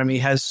economy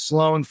has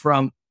slowed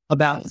from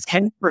about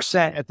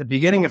 10% at the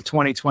beginning of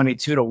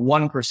 2022 to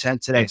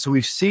 1% today. So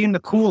we've seen the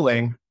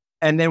cooling.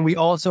 And then we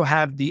also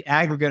have the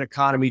aggregate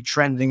economy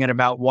trending at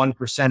about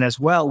 1% as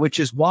well, which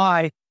is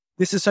why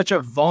this is such a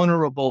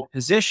vulnerable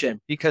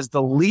position, because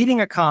the leading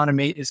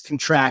economy is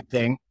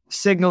contracting,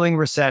 signaling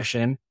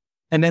recession.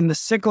 And then the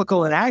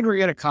cyclical and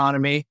aggregate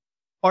economy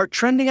are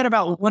trending at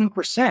about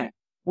 1%,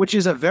 which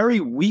is a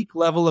very weak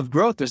level of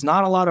growth. There's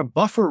not a lot of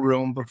buffer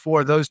room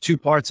before those two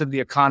parts of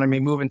the economy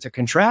move into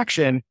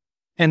contraction.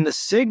 And the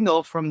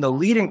signal from the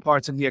leading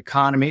parts of the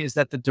economy is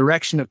that the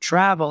direction of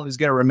travel is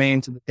going to remain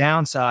to the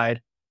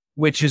downside,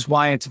 which is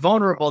why it's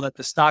vulnerable that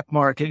the stock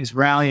market is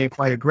rallying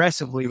quite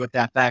aggressively with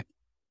that fact.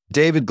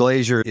 David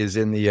Glazier is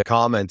in the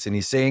comments and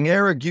he's saying,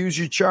 Eric, use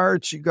your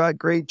charts. You got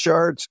great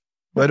charts.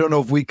 I don't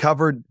know if we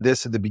covered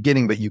this at the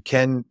beginning, but you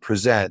can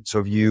present. So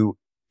if you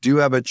do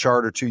have a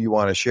chart or two you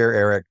want to share,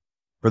 Eric,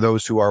 for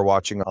those who are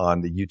watching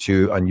on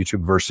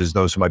YouTube versus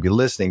those who might be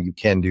listening, you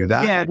can do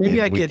that. Yeah,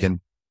 maybe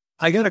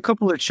I got a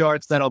couple of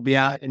charts that'll be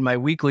out in my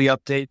weekly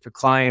update for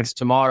clients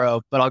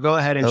tomorrow, but I'll go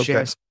ahead and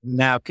share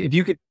now. If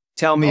you could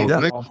tell me.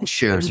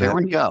 Shares. There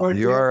we go.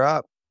 You are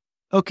up.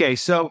 Okay,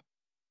 so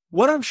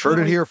what I'm showing...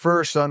 Heard it here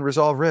first on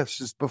ReSolve Riffs,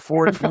 just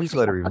before the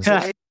newsletter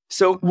even.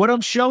 So what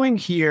I'm showing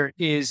here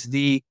is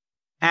the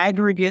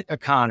aggregate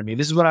economy.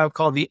 This is what I would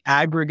call the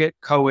aggregate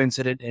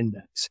coincident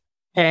index.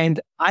 And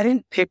I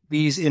didn't pick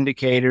these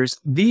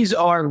indicators. These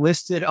are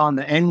listed on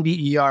the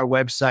NBER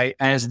website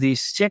as the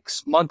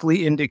 6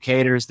 monthly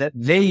indicators that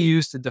they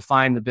use to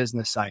define the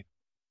business cycle.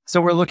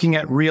 So we're looking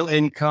at real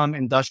income,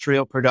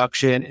 industrial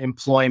production,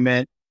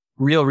 employment,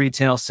 real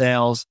retail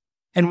sales.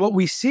 And what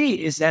we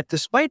see is that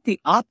despite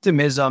the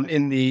optimism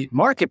in the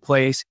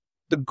marketplace,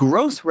 the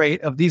growth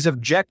rate of these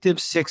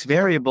objective 6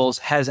 variables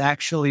has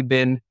actually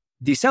been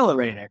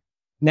decelerating.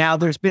 Now,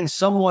 there's been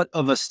somewhat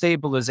of a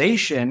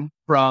stabilization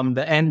from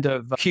the end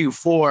of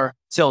Q4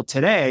 till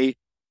today,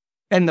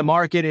 and the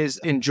market is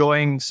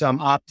enjoying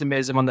some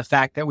optimism on the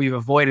fact that we've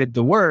avoided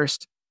the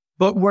worst,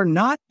 but we're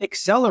not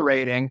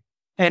accelerating.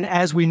 And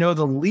as we know,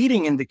 the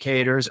leading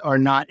indicators are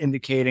not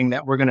indicating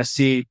that we're going to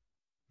see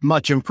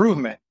much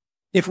improvement.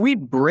 If we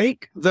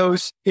break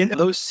those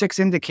 6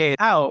 indicators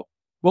out,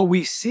 what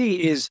we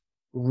see is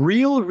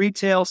real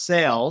retail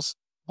sales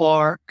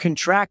are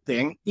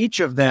contracting. Each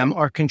of them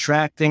are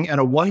contracting at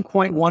a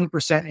 1.1%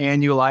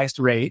 annualized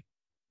rate,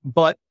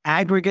 but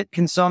aggregate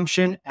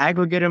consumption,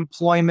 aggregate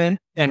employment,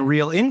 and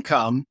real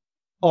income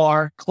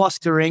are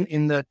clustering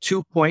in the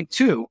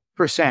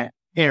 2.2%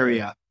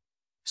 area.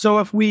 So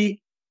if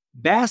we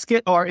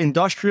basket our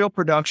industrial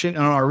production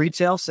and our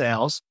retail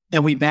sales,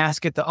 and we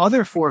basket the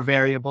other 4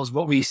 variables,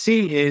 what we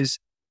see is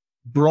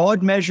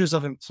broad measures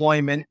of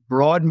employment,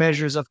 broad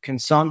measures of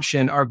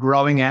consumption are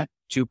growing at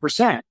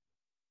 2%.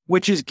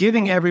 which is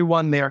giving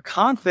everyone their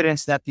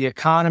confidence that the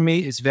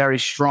economy is very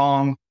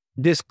strong.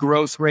 This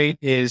growth rate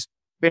is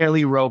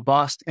fairly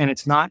robust and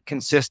it's not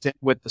consistent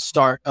with the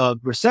start of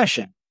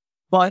recession.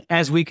 But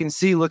as we can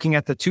see, looking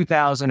at the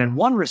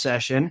 2001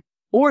 recession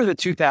or the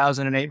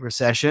 2008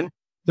 recession,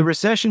 the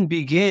recession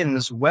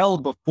begins well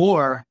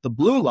before the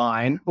blue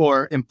line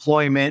or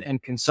employment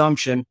and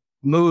consumption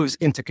moves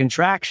into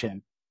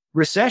contraction.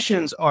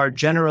 Recessions are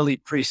generally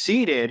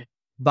preceded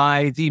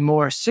by the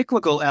more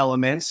cyclical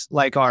elements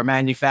like our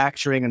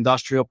manufacturing,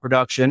 industrial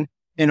production,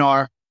 and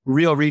our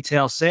real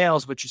retail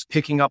sales, which is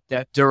picking up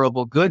that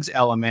durable goods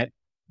element,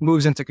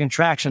 moves into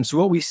contraction. So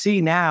what we see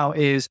now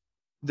is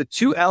the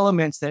two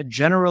elements that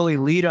generally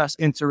lead us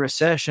into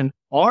recession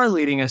are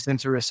leading us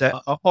into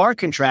are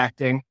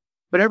contracting,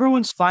 but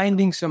everyone's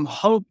finding some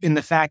hope in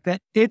the fact that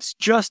it's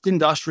just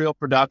industrial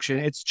production.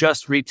 It's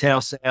just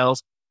retail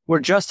sales. We're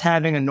just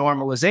having a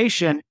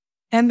normalization.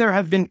 And there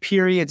have been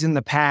periods in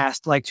the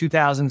past, like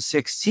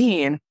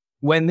 2016,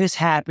 when this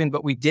happened,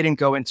 but we didn't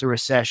go into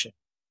recession.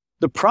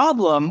 The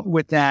problem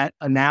with that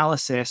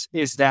analysis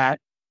is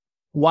that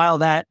while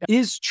that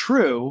is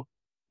true,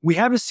 we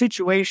have a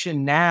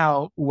situation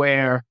now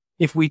where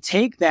if we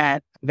take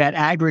that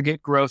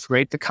aggregate growth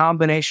rate, the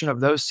combination of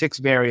those six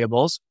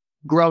variables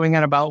growing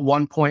at about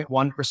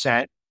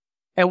 1.1%,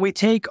 and we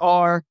take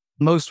our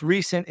most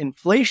recent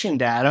inflation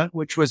data,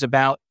 which was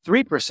about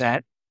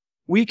 3%,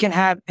 we can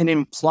have an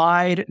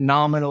implied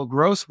nominal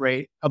growth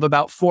rate of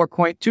about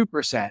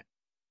 4.2%.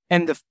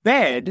 And the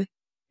Fed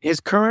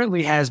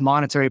currently has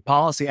monetary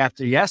policy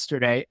after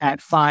yesterday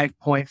at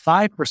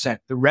 5.5%.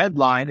 The red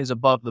line is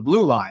above the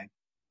blue line.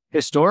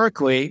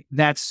 Historically,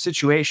 that's a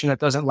situation that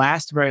doesn't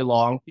last very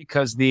long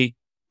because the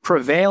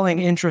prevailing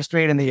interest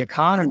rate in the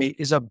economy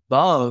is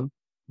above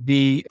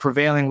the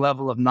prevailing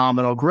level of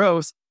nominal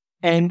growth.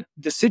 And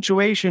the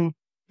situation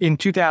in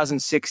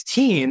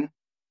 2016,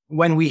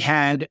 when we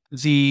had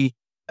the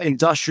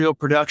industrial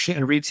production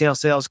and retail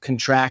sales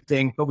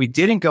contracting, but we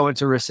didn't go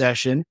into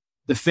recession,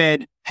 the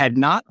Fed had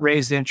not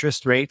raised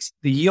interest rates,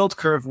 the yield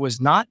curve was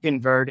not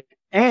inverted,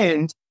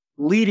 and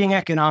leading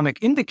economic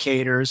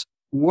indicators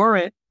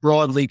weren't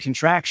broadly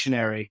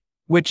contractionary,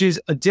 which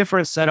is a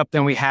different setup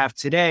than we have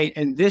today.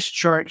 And this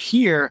chart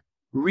here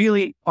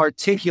really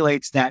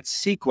articulates that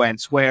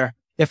sequence where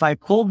if I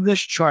pulled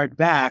this chart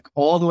back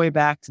all the way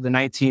back to the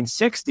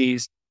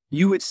 1960s,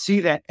 you would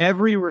see that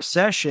every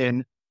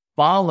recession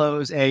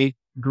follows a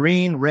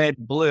green, red,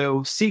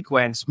 blue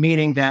sequence,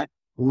 meaning that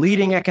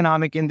leading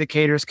economic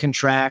indicators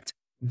contract,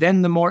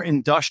 then the more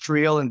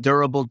industrial and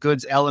durable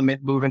goods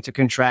element move into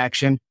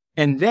contraction,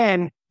 and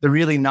then the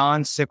really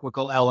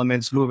non-cyclical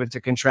elements move into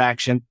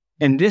contraction.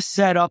 And this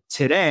setup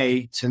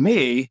today, to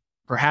me,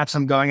 perhaps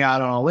I'm going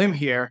out on a limb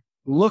here,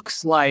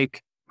 looks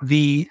like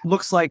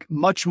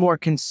much more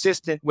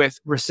consistent with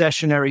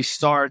recessionary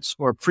starts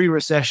or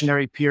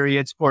pre-recessionary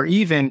periods or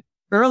even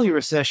early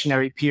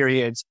recessionary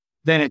periods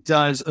than it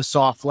does a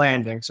soft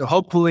landing. So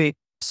hopefully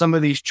some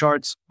of these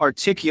charts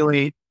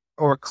articulate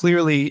or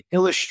clearly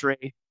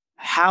illustrate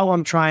how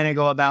I'm trying to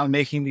go about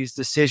making these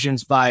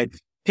decisions by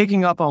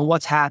picking up on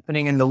what's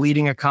happening in the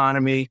leading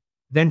economy,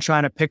 then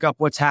trying to pick up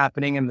what's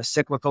happening in the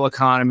cyclical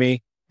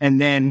economy, and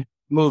then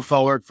move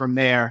forward from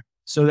there.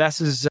 So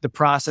this is the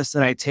process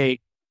that I take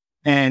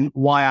and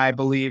why I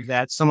believe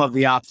that some of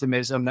the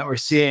optimism that we're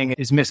seeing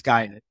is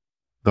misguided.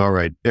 All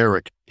right,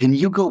 Eric, can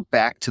you go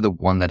back to the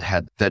one that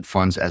had Fed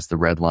funds as the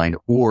red line,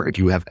 or if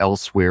you have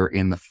elsewhere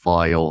in the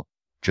file,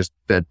 just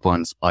Fed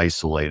funds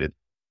isolated?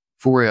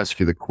 Before I ask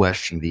you the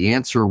question, the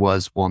answer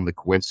was on the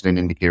coincident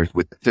indicators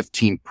with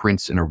 15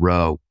 prints in a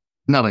row,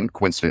 not on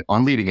coincident,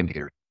 on leading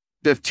indicators,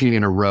 15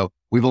 in a row.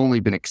 We've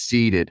only been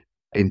exceeded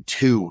in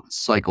 2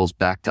 cycles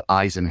back to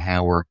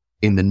Eisenhower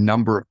in the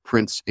number of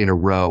prints in a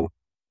row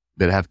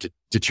that have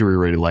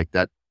deteriorated like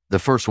that. The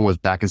first one was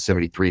back in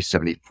 73,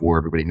 74.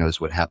 Everybody knows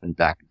what happened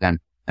back then.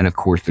 And of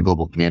course, the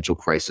global financial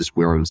crisis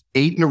where it was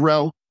 8 in a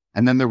row.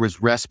 And then there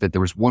was respite. There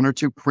was 1 or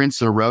 2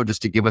 prints in a row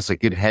just to give us a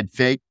good head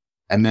fake.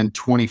 And then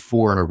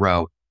 24 in a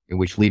row in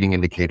which leading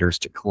indicators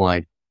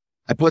declined.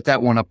 I put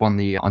that one up on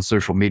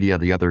social media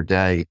the other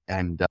day,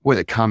 and boy,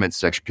 the comment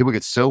section, people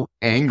get so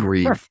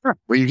angry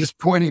when you're just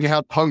pointing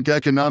out punk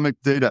economic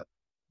data.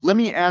 Let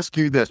me ask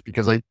you this,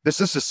 because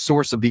this is a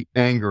source of the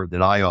anger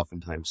that I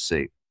oftentimes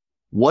see.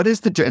 What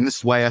is and this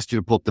is why I asked you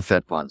to pull up the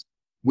Fed funds,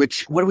 what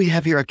do we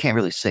have here? I can't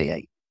really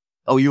say.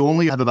 You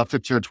only have about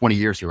 15 or 20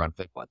 years here on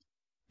Fed funds.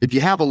 If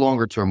you have a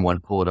longer term one,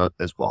 pull it up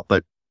as well.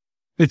 But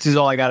this is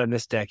all I got in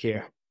this deck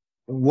here.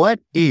 What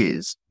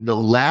is the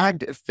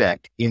lagged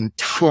effect in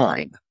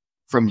time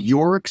from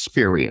your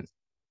experience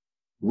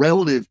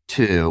relative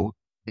to,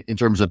 in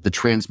terms of the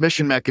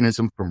transmission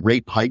mechanism from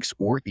rate hikes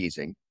or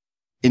easing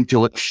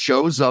until it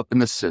shows up in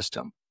the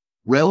system,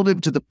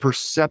 relative to the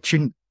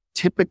perception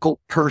typical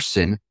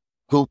person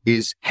who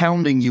is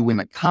hounding you in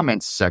the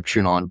comments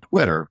section on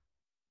Twitter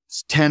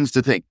tends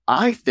to think?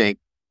 I think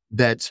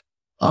that,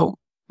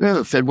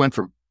 the Fed went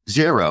from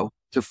 0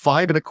 to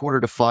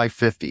 5.25 to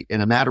 5.50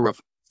 in a matter of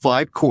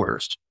 5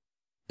 quarters.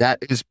 That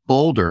is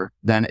bolder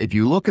than if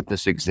you look at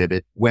this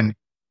exhibit when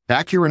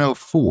back here in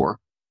 04,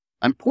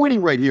 I'm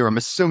pointing right here. I'm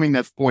assuming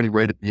that's pointing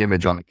right at the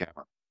image on the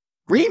camera.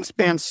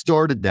 Greenspan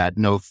started that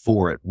in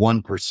 04 at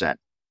 1%.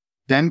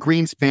 Then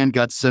Greenspan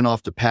got sent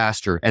off to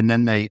pasture, and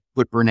then they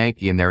put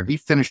Bernanke in there, and he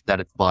finished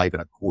that at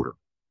 5.25.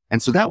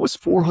 And so that was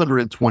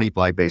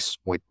 425 basis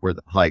points worth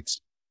of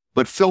hikes.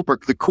 But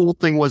Philbrick, the cool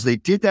thing was they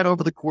did that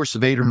over the course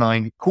of 8 or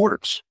 9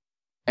 quarters.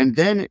 And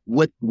then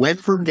when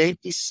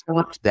Bernanke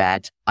stopped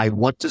that, I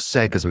want to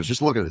say, because I was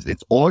just looking at this,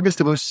 it's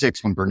August of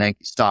 06 when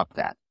Bernanke stopped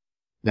that.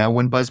 Now,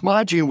 when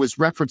Basmajian was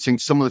referencing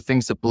some of the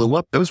things that blew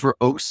up, those were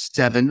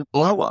 07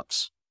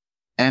 blowups.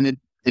 And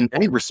in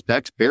many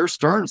respects, Bear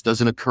Stearns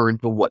doesn't occur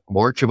until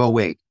March of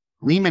 08.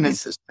 Lehman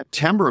is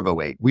September of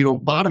 08. We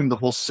don't bottom the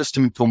whole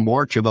system until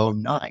March of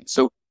 09.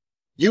 So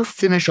you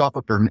finish off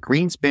a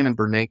Greenspan and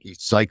Bernanke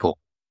cycle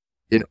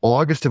in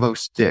August of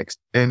 06,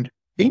 and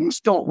things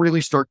don't really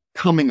start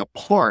coming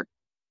apart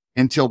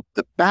until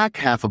the back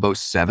half of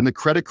 07. The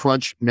credit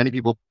crunch, many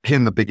people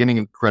pin the beginning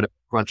of credit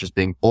crunch as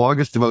being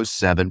August of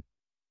 07.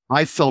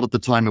 I felt at the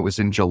time it was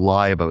in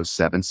July of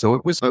 07. So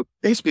it was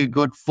basically a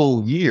good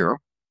full year.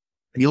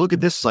 You look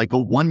at this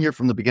cycle, 1 year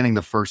from the beginning,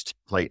 the first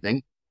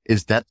tightening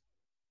is that,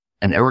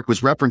 and Eric was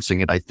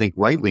referencing it, I think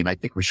rightly, and I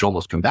think we should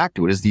almost come back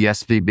to it, is the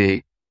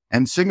SVB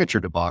and Signature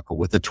debacle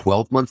with a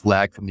 12-month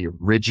lag from the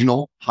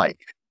original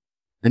hike.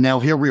 And now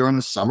here we are in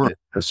the summer.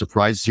 A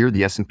surprise here,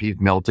 the S&P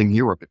is melting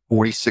Europe at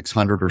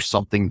 4,600 or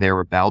something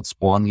thereabouts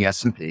on the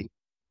S&P.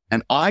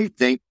 And I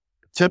think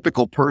a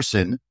typical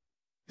person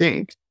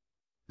thinks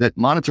that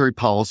monetary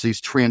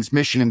policy's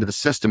transmission into the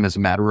system is a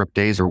matter of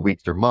days or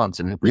weeks or months.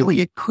 And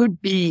it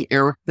could be,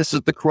 Eric, this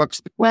is the crux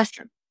of the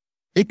question.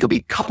 It could be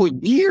a couple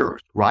of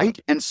years, right?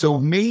 And so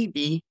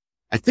maybe,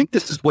 I think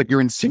this is what you're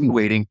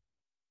insinuating.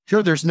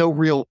 Sure, there's no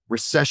real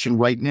recession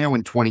right now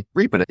in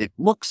 23, but it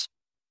looks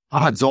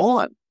odds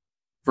on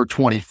for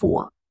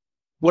 24.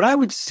 What I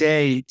would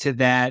say to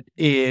that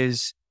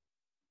is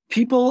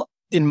people,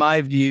 in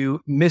my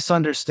view,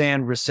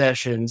 misunderstand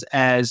recessions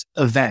as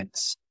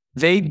events.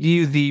 They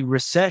view the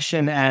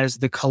recession as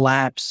the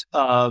collapse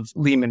of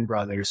Lehman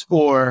Brothers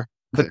or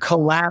the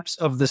collapse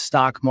of the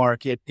stock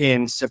market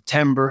in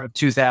September of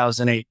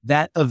 2008.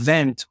 That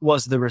event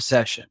was the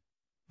recession.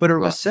 But a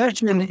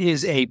recession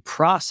is a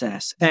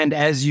process. And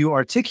as you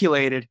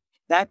articulated,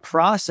 that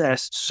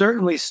process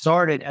certainly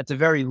started at the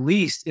very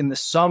least in the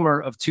summer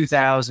of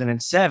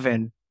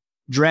 2007,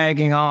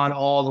 dragging on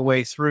all the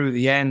way through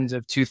the end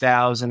of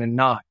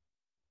 2009.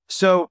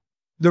 So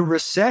the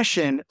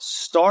recession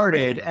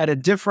started at a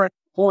different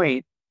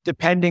point,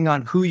 depending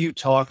on who you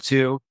talk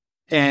to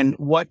and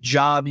what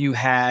job you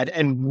had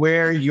and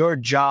where your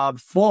job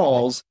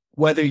falls,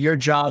 whether your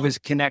job is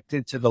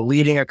connected to the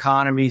leading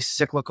economy,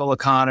 cyclical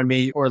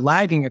economy, or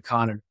lagging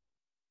economy.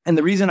 And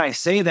the reason I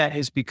say that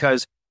is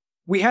because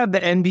we have the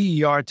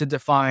NBER to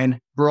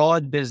define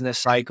broad business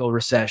cycle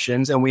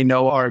recessions, and we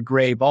know our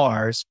gray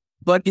bars,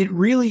 but it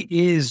really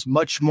is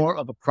much more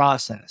of a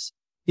process.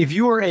 If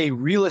you are a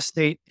real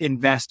estate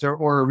investor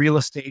or a real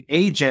estate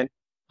agent,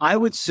 I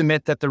would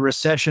submit that the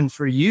recession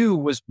for you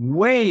was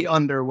way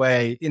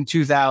underway in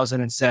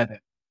 2007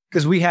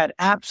 because we had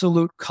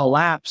absolute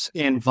collapse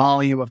in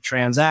volume of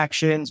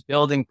transactions,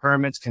 building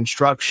permits,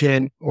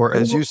 construction. Or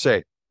as you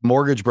say,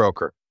 mortgage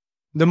broker.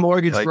 The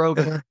mortgage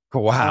broker.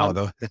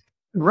 Wow.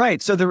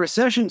 Right. So the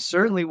recession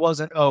certainly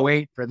wasn't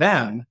 08 for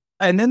them.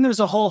 And then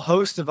there's a whole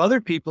host of other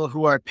people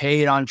who are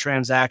paid on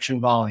transaction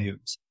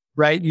volumes,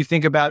 right? You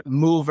think about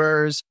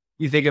movers,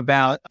 you think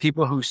about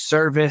people who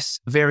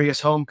service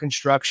various home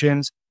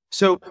constructions.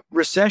 So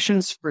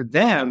recessions for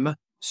them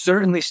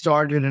certainly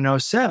started in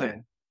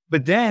 07.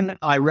 But then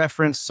I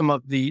referenced some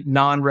of the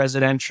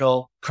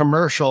non-residential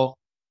commercial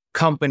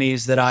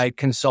companies that I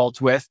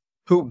consult with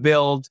who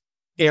build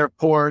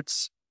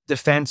airports,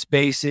 defense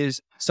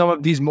bases, some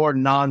of these more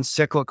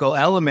non-cyclical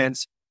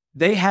elements.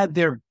 They had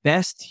their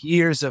best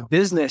years of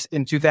business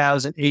in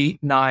 2008,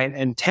 9,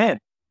 and 10.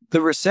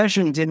 The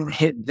recession didn't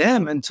hit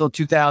them until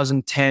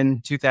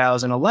 2010,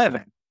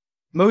 2011.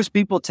 Most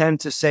people tend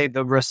to say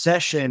the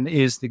recession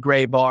is the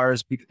gray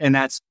bars, and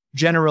that's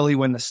generally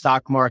when the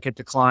stock market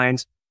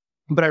declines.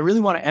 But I really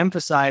want to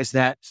emphasize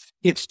that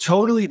it's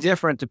totally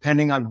different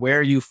depending on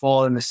where you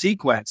fall in the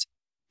sequence.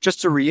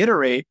 Just to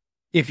reiterate,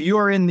 if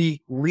you're in the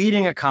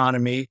leading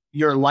economy,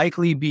 you're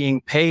likely being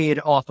paid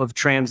off of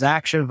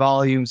transaction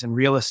volumes and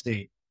real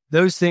estate.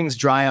 Those things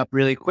dry up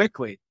really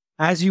quickly.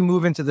 As you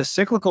move into the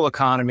cyclical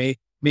economy,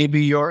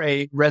 maybe you're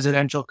a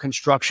residential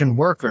construction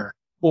worker,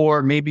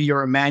 or maybe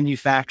you're a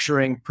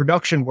manufacturing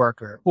production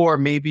worker, or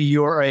maybe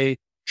you're a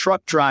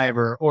truck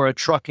driver or a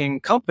trucking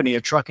company,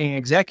 a trucking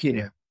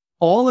executive.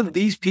 All of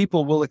these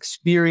people will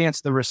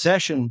experience the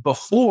recession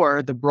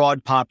before the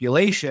broad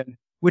population,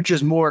 which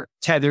is more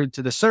tethered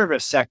to the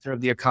service sector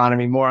of the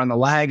economy, more on the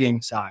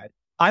lagging side.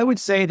 I would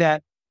say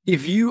that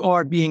if you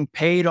are being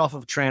paid off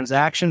of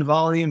transaction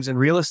volumes in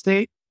real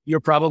estate, you're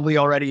probably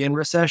already in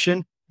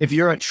recession. If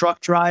you're a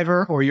truck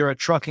driver or you're a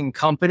trucking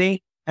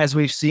company, as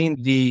we've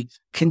seen the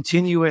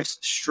continuous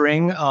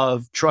string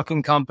of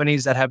trucking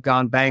companies that have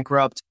gone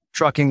bankrupt,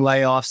 trucking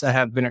layoffs that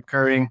have been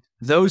occurring.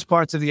 Those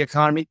parts of the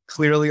economy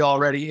clearly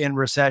already in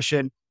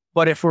recession.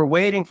 But if we're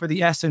waiting for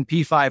the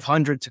S&P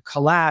 500 to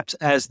collapse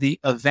as the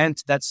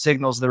event that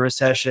signals the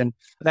recession,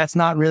 that's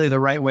not really the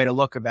right way to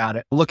look at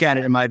it,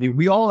 in my view.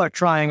 We all are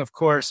trying, of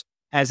course,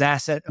 as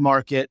asset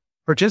market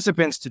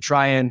participants to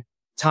try and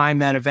time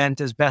that event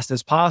as best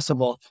as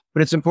possible.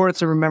 But it's important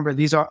to remember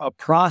these are a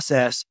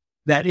process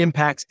that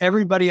impacts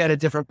everybody at a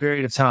different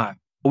period of time.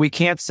 We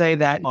can't say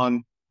that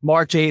on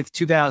March 8th,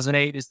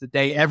 2008 is the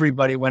day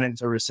everybody went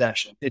into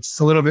recession. It's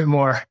a little bit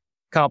more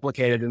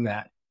complicated than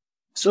that.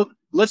 So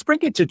let's bring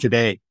it to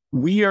today.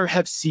 We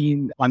have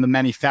seen on the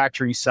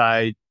manufacturing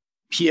side,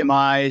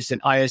 PMIs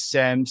and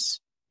ISMs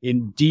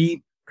in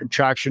deep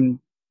contraction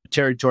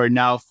territory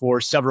now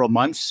for several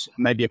months,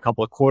 maybe a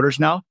couple of quarters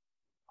now.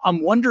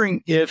 I'm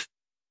wondering if,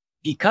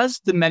 because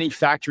the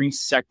manufacturing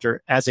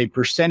sector as a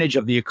percentage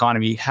of the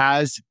economy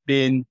has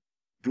been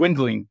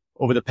dwindling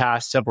over the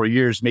past several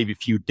years, maybe a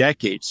few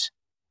decades,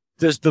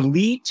 does the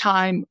lead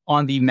time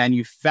on the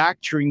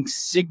manufacturing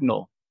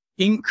signal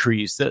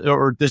increase,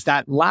 or does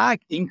that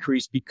lag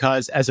increase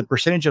because as a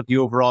percentage of the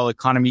overall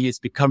economy, it's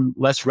become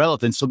less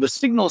relevant? So the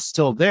signal is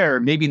still there,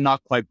 maybe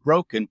not quite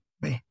broken,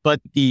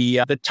 but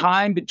the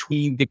time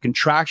between the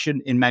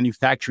contraction in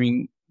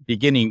manufacturing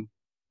beginning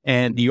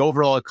and the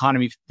overall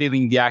economy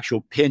feeling the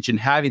actual pinch and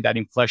having that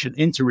inflection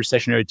into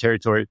recessionary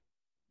territory,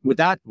 would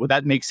that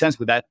make sense?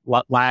 Would that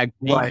lag?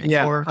 Right.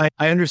 Yeah,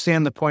 I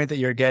understand the point that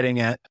you're getting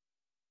at.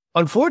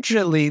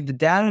 Unfortunately, the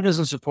data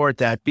doesn't support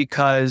that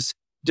because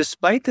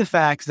despite the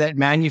fact that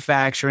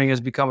manufacturing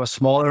has become a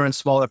smaller and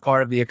smaller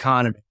part of the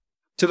economy,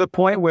 to the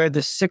point where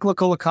the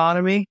cyclical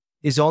economy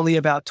is only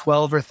about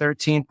 12 or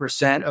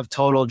 13% of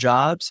total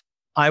jobs,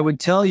 I would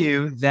tell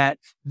you that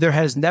there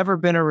has never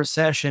been a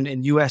recession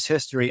in U.S.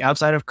 history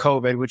outside of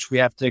COVID, which we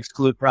have to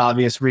exclude for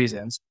obvious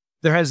reasons.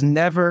 There has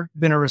never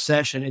been a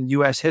recession in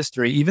U.S.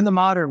 history, even the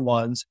modern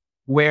ones,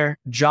 where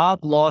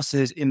job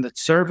losses in the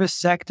service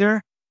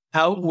sector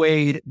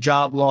outweighed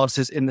job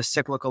losses in the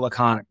cyclical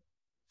economy.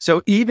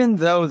 So even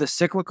though the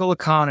cyclical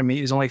economy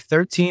is only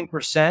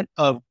 13%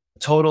 of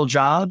total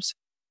jobs,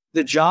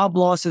 the job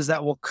losses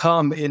that will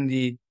come in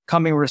the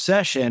coming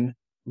recession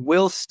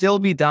will still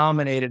be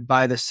dominated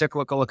by the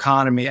cyclical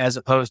economy as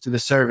opposed to the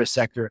service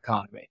sector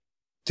economy.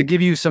 To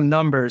give you some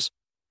numbers,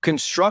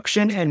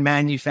 construction and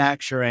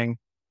manufacturing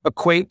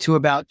equate to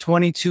about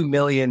 22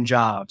 million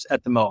jobs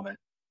at the moment.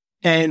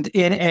 And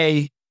in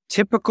a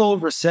typical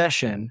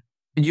recession,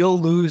 you'll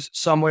lose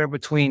somewhere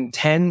between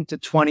 10 to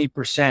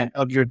 20%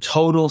 of your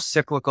total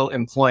cyclical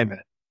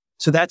employment.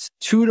 So that's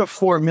 2 to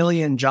 4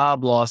 million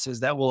job losses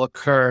that will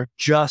occur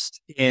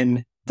just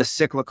in the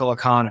cyclical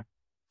economy.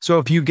 So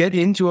if you get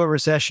into a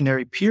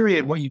recessionary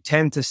period, what you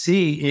tend to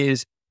see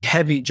is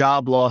heavy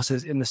job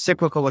losses in the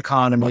cyclical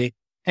economy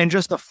and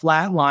just a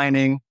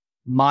flatlining,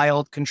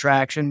 mild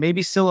contraction,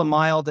 maybe still a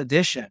mild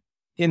addition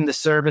in the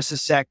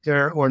services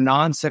sector or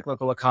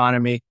non-cyclical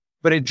economy,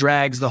 but it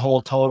drags the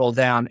whole total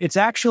down. It's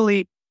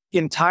actually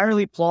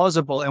entirely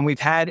plausible. And we've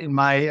had, in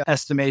my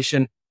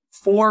estimation,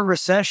 4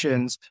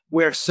 recessions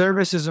where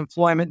services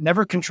employment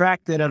never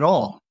contracted at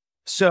all.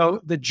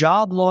 So the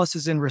job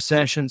losses in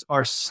recessions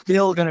are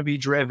still going to be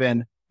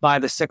driven by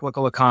the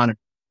cyclical economy.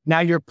 Now,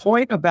 your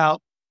point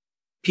about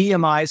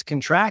PMIs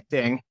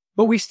contracting,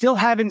 but we still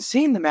haven't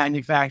seen the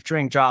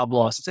manufacturing job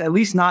losses, at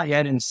least not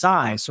yet in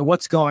size. So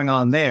what's going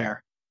on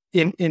there?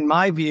 In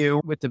my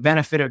view, with the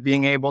benefit of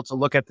being able to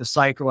look at the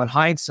cycle in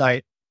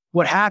hindsight,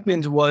 what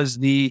happened was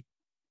the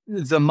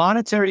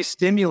monetary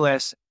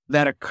stimulus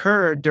that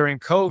occurred during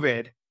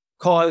COVID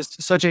caused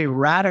such a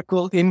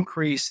radical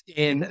increase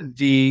in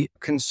the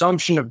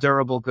consumption of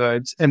durable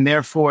goods and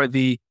therefore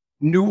the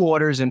new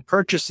orders and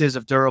purchases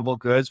of durable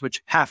goods,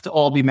 which have to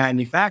all be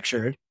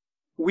manufactured.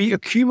 We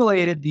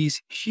accumulated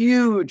these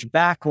huge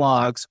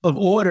backlogs of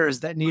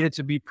orders that needed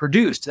to be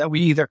produced that we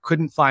either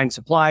couldn't find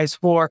supplies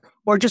for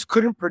or just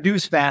couldn't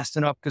produce fast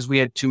enough because we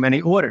had too many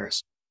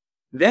orders.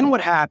 Then what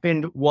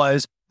happened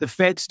was the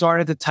Fed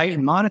started to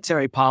tighten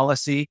monetary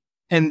policy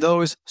and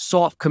those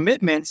soft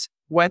commitments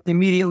went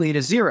immediately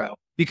to zero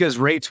because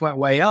rates went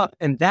way up.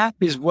 And that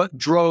is what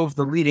drove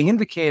the leading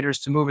indicators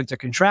to move into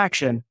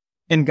contraction.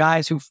 And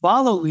guys who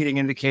follow leading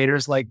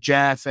indicators like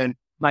Jeff and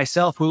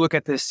myself who look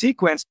at this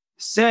sequence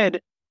said,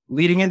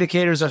 leading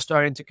indicators are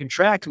starting to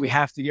contract. We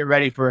have to get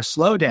ready for a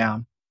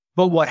slowdown.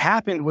 But what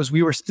happened was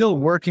we were still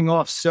working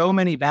off so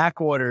many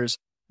back orders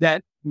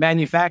that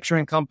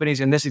manufacturing companies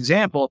in this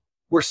example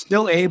were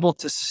still able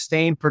to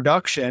sustain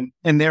production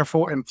and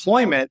therefore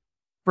employment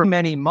for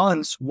many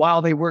months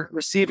while they were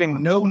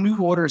receiving no new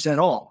orders at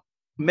all.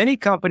 Many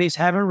companies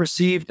haven't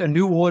received a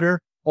new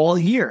order all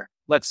year,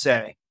 let's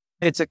say.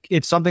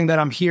 It's something that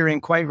I'm hearing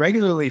quite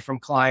regularly from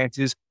clients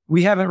is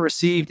we haven't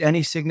received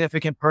any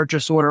significant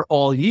purchase order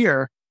all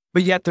year,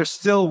 but yet they're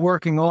still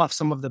working off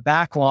some of the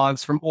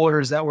backlogs from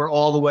orders that were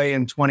all the way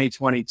in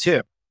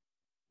 2022.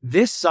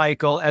 This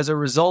cycle, as a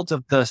result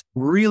of the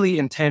really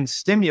intense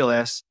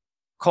stimulus,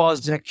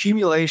 caused an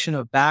accumulation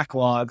of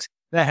backlogs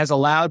that has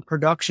allowed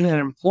production and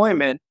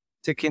employment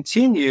to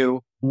continue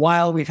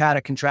while we've had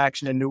a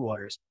contraction in new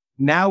orders.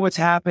 Now what's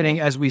happening,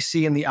 as we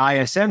see in the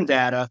ISM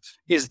data,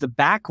 is the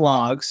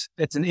backlogs,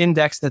 it's an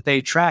index that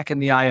they track in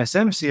the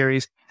ISM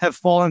series, have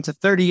fallen to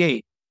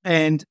 38.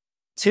 And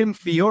Tim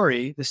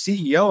Fiori, the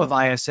CEO of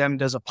ISM,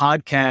 does a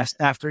podcast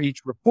after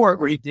each report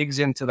where he digs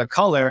into the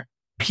color.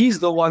 He's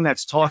the one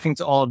that's talking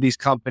to all of these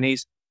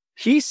companies.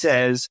 He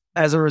says,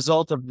 as a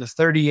result of the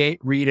 38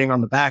 reading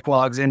on the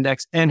backlogs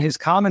index and his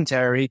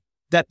commentary,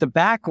 that the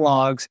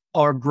backlogs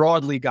are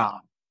broadly gone.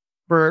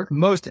 For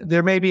most,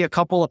 there may be a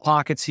couple of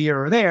pockets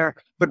here or there,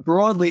 but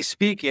broadly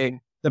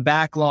speaking, the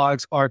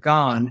backlogs are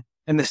gone.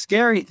 And the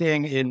scary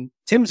thing, in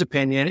Tim's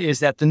opinion, is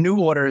that the new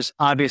orders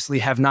obviously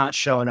have not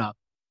shown up.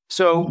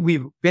 So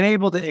we've been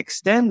able to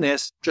extend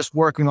this just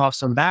working off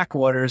some back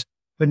orders,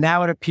 but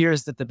now it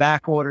appears that the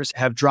back orders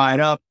have dried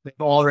up. They've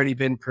already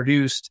been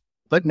produced,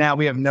 but now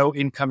we have no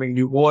incoming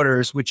new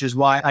orders, which is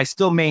why I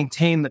still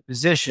maintain the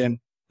position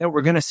that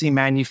we're going to see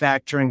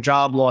manufacturing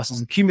job losses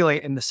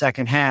accumulate in the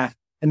second half.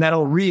 And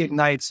that'll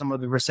reignite some of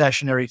the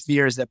recessionary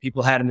fears that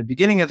people had in the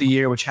beginning of the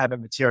year, which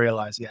haven't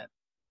materialized yet.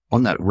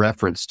 On that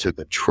reference to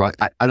the truck,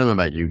 I don't know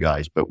about you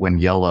guys, but when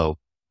Yellow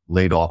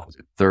laid off, was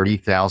it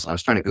 30,000? I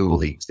was trying to Google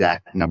the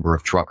exact number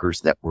of truckers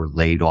that were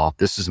laid off.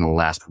 This is in the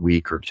last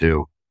week or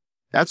two.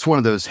 That's one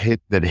of those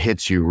that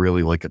hits you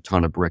really like a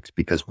ton of bricks,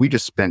 because we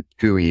just spent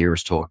 2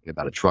 years talking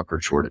about a trucker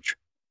shortage,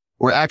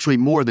 or actually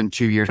more than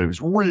 2 years. It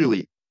was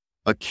really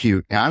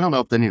acute. And I don't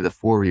know if any of the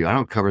four of you, I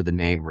don't cover the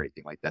name or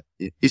anything like that.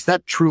 Is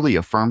that truly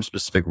a firm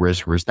specific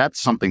risk, or is that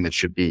something that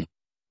should be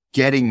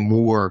getting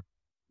more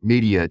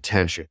media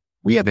attention?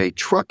 We have a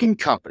trucking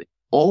company.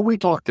 All we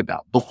talked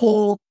about, the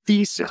whole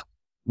thesis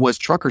was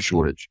trucker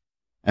shortage.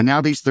 And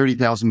now these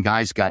 30,000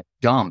 guys got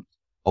dumped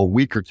a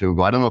week or two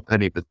ago. I don't know if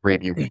any of the three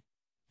of you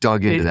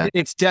dug into that.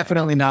 It's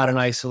definitely not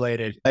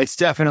isolated.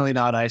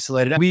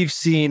 We've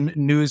seen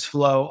news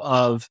flow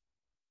of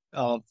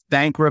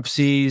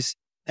bankruptcies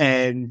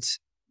and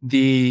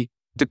the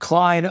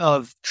decline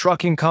of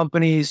trucking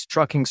companies,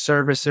 trucking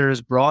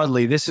servicers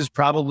broadly. This is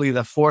probably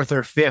the fourth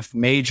or fifth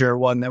major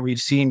one that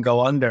we've seen go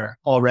under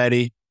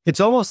already. It's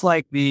almost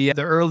like the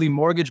early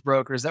mortgage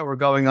brokers that were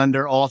going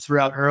under all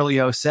throughout early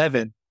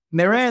 2007. And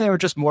they were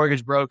just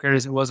mortgage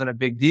brokers. It wasn't a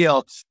big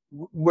deal.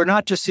 We're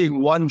not just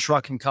seeing one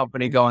trucking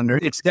company go under.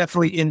 It's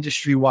definitely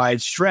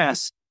industry-wide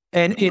stress.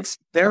 And it's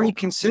very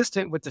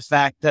consistent with the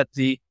fact that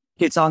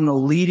it's on the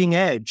leading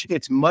edge.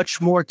 It's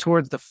much more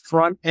towards the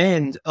front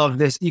end of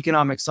this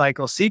economic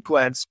cycle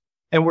sequence.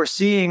 And we're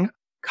seeing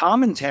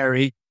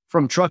commentary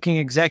from trucking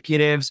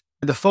executives.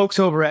 The folks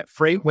over at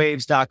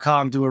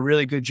freightwaves.com do a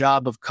really good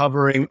job of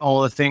covering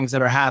all the things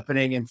that are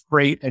happening in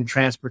freight and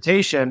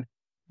transportation.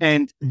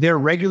 And they're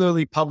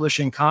regularly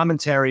publishing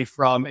commentary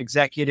from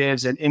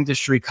executives and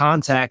industry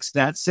contacts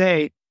that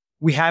say,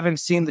 we haven't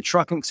seen the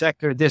trucking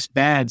sector this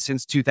bad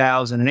since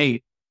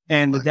 2008.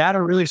 And the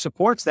data really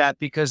supports that,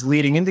 because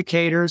leading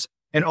indicators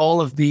and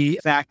all of the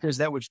factors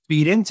that would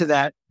feed into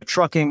that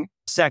trucking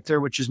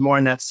sector, which is more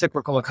in that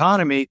cyclical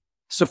economy,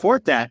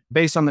 support that.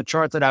 Based on the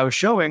chart that I was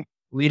showing,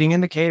 leading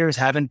indicators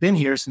haven't been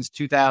here since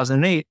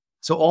 2008.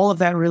 So all of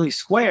that really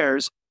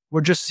squares.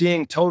 We're just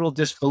seeing total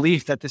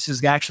disbelief that this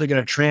is actually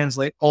going to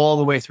translate all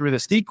the way through the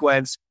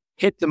sequence,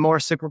 hit the more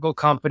cyclical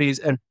companies,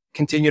 and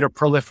continue to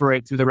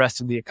proliferate through the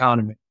rest of the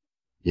economy.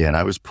 Yeah, and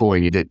I was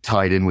pulling it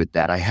tied in with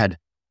that.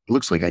 It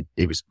looks like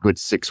it was a good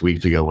 6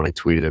 weeks ago when I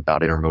tweeted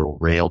about intermodal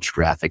rail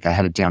traffic. I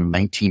had it down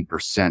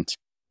 19%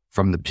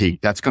 from the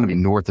peak. That's going to be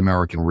North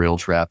American rail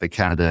traffic,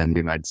 Canada and the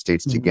United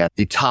States together.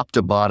 The top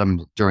to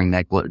bottom during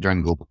the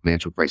global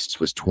financial crisis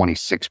was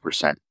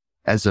 26%.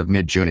 As of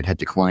mid-June, it had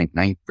declined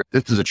 9%.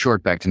 This is a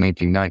chart back to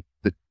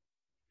 1990.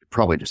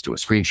 Probably just do a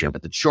screen share,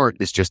 but the chart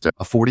is just a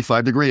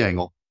 45-degree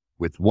angle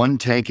with one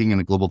tanking in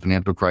the global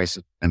financial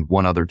crisis and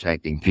one other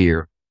tanking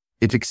here.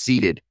 It's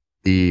exceeded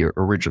the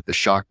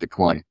shock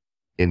decline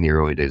in the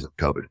early days of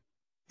COVID.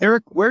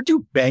 Eric, where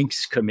do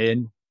banks come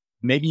in?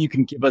 Maybe you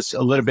can give us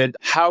a little bit,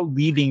 how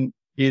leading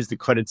is the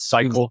credit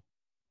cycle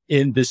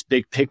in this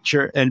big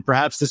picture? And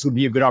perhaps this would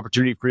be a good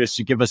opportunity for us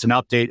to give us an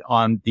update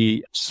on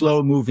the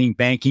slow moving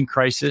banking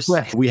crisis.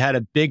 Right. We had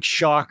a big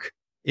shock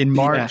in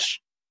March,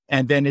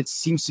 and then it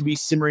seems to be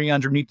simmering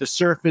underneath the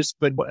surface,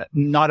 but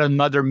not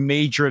another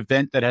major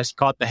event that has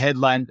caught the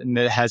headline and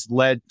that has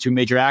led to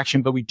major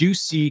action. But we do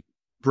see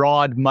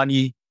broad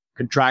money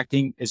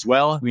contracting as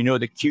well. We know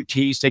that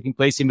QT is taking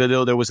place, even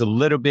though there was a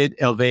little bit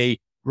of a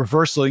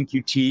reversal in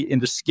QT in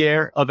the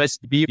scare of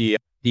SVB,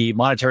 the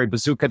monetary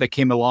bazooka that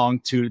came along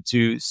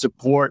to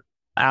support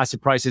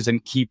asset prices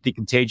and keep the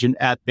contagion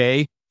at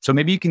bay. So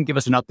maybe you can give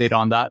us an update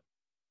on that.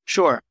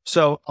 Sure.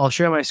 So I'll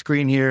share my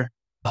screen here.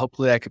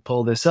 Hopefully I could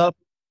pull this up.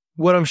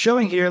 What I'm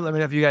showing here, let me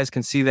know if you guys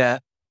can see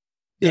that,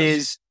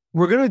 is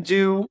we're going to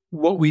do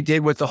what we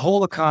did with the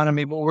whole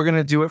economy, but we're going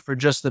to do it for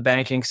just the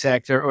banking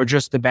sector or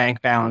just the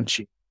bank balance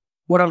sheet.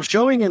 What I'm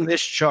showing in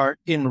this chart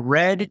in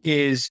red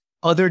is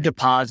other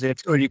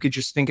deposits, or you could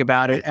just think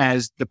about it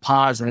as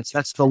deposits.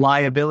 That's the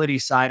liability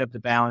side of the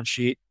balance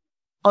sheet.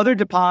 Other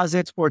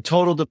deposits or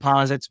total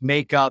deposits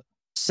make up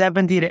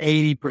 70 to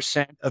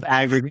 80% of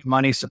aggregate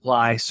money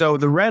supply. So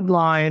the red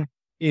line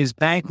is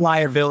bank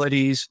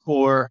liabilities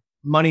or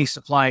money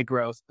supply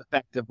growth,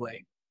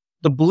 effectively.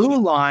 The blue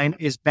line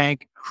is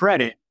bank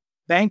credit.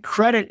 Bank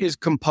credit is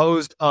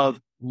composed of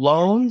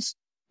loans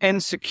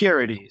and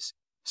securities.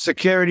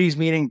 Securities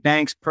meaning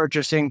banks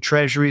purchasing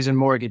treasuries and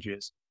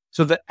mortgages.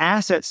 So the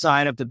asset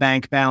side of the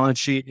bank balance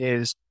sheet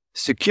is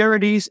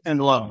securities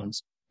and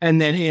loans.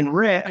 And then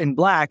in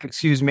black,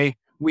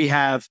 we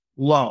have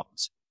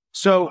loans.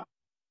 So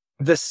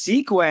the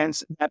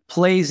sequence that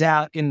plays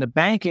out in the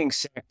banking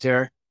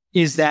sector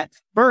is that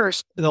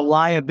first, the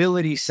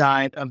liability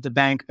side of the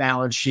bank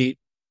balance sheet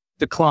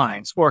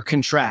declines or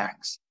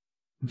contracts.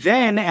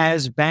 Then,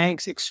 as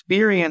banks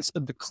experience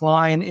a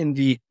decline in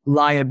the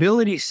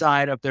liability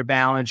side of their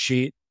balance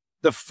sheet,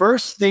 the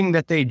first thing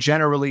that they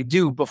generally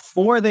do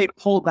before they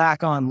pull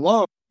back on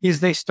loans is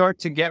they start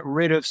to get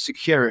rid of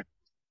security.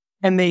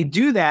 And they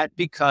do that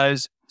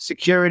because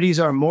securities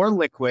are more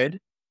liquid.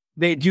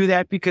 They do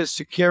that because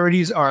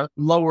securities are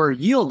lower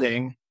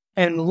yielding,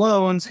 and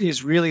loans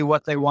is really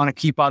what they want to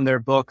keep on their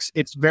books.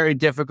 It's very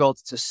difficult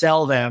to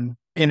sell them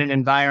in an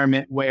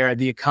environment where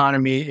the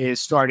economy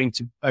is starting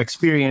to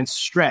experience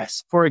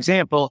stress. For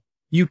example,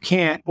 you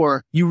can't,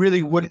 or you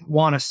really wouldn't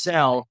want to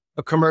sell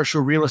a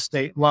commercial real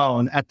estate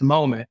loan at the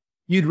moment.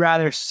 You'd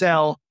rather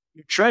sell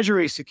your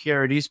treasury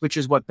securities, which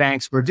is what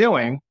banks were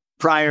doing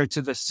prior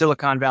to the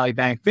Silicon Valley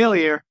Bank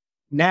failure.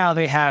 Now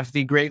they have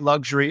the great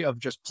luxury of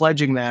just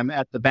pledging them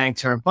at the Bank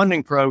Term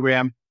Funding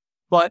Program.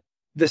 But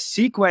the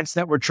sequence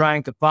that we're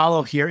trying to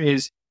follow here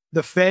is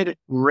the Fed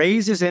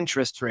raises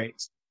interest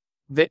rates.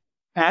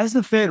 As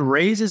the Fed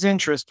raises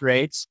interest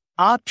rates,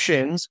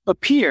 options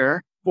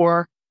appear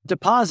for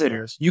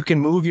depositors. You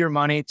can move your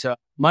money to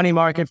money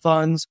market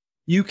funds.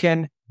 You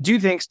can do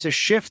things to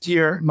shift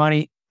your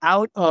money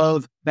out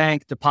of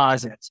bank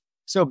deposits.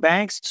 So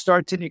banks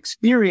start to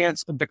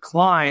experience a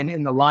decline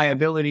in the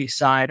liability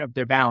side of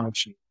their balance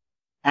sheet.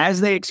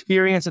 As they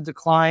experience a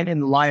decline in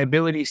the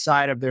liability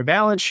side of their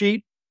balance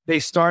sheet, they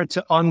start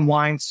to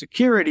unwind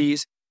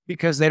securities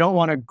because they don't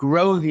want to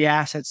grow the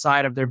asset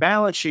side of their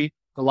balance sheet.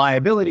 The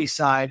liability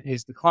side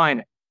is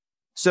declining.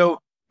 So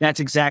that's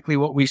exactly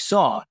what we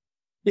saw.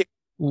 If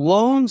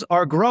loans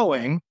are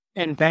growing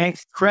and bank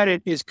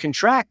credit is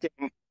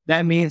contracting,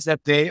 that means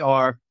that they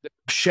are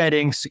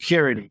shedding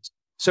securities.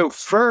 So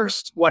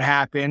first, what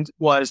happened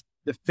was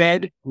the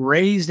Fed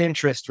raised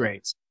interest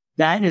rates.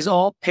 That is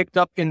all picked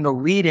up in the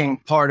leading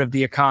part of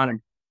the economy.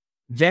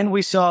 Then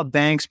we saw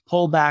banks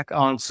pull back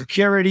on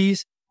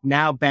securities.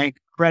 Now bank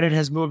credit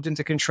has moved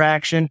into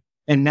contraction.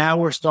 And now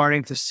we're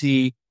starting to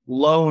see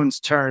loans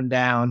turn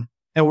down.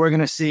 And we're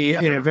going to see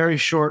in a very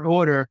short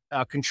order,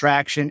 a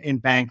contraction in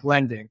bank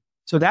lending.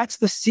 So that's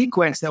the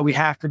sequence that we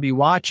have to be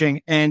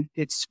watching. And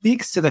it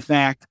speaks to the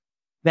fact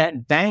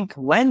that bank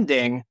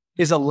lending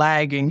is a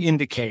lagging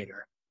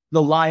indicator.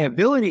 The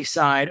liability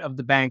side of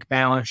the bank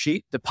balance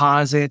sheet,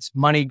 deposits,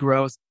 money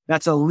growth,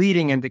 that's a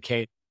leading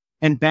indicator.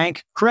 And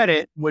bank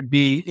credit would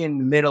be in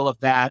the middle of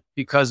that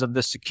because of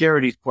the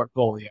securities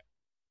portfolio.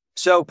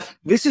 So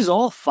this is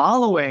all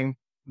following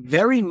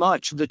very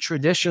much the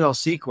traditional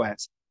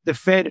sequence. The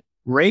Fed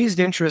raised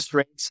interest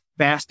rates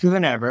faster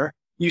than ever.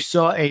 You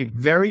saw a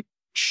very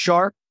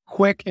sharp,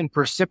 quick, and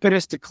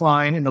precipitous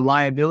decline in the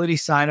liability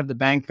side of the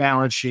bank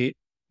balance sheet.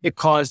 It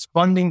caused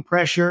funding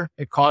pressure.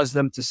 It caused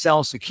them to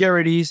sell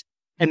securities,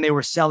 and they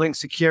were selling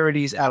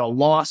securities at a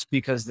loss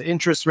because the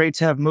interest rates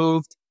have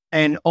moved.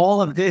 And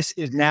all of this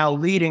is now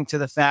leading to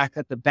the fact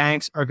that the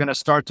banks are going to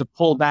start to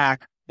pull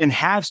back and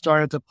have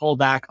started to pull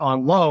back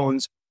on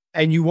loans.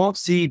 And you won't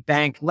see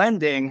bank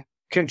lending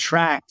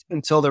contract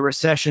until the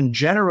recession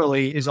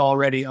generally is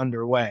already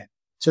underway.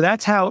 So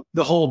that's how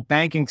the whole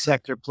banking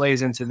sector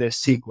plays into this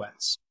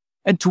sequence.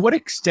 And to what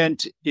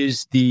extent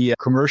is the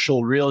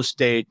commercial real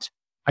estate,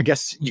 I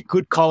guess you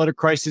could call it a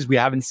crisis. We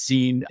haven't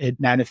seen it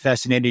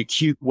manifest in any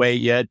acute way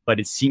yet, but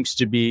there seems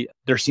to be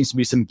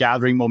some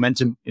gathering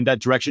momentum in that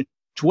direction.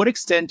 To what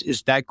extent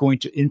is that going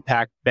to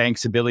impact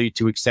banks' ability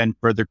to extend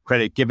further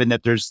credit, given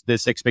that there's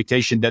this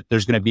expectation that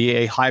there's going to be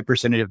a high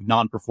percentage of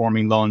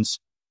non-performing loans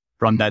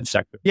from that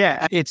sector?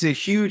 Yeah, it's a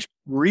huge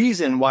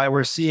reason why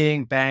we're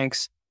seeing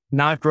banks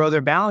not grow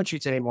their balance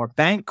sheets anymore.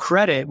 Bank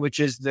credit, which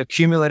is the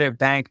cumulative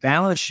bank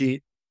balance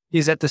sheet,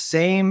 is at the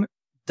same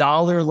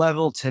dollar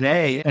level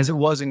today as it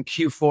was in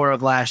Q4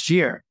 of last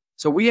year.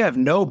 So we have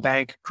no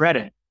bank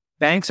credit.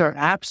 Banks are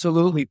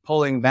absolutely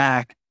pulling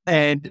back,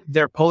 and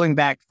they're pulling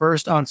back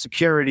first on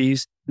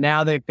securities.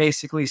 Now they've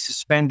basically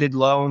suspended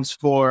loans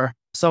for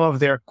some of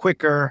their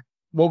quicker,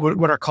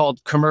 what are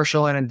called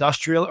commercial and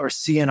industrial or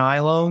C&I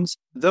loans.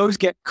 Those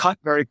get cut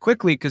very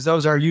quickly because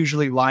those are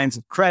usually lines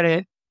of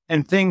credit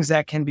and things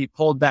that can be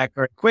pulled back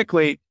very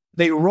quickly.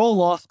 They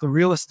roll off the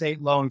real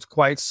estate loans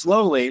quite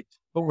slowly,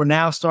 but we're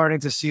now starting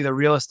to see the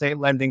real estate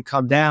lending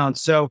come down.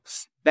 So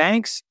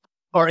banks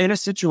are in a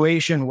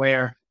situation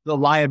where the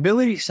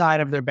liability side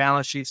of their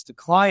balance sheet's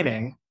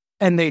declining,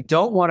 and they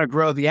don't want to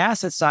grow the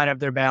asset side of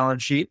their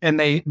balance sheet. And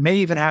they may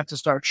even have to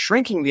start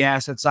shrinking the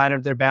asset side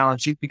of their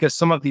balance sheet because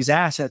some of these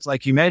assets,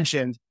 like you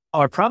mentioned,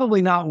 are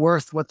probably not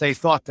worth what they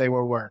thought they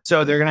were worth.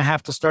 So they're going to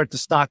have to start to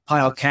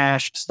stockpile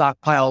cash,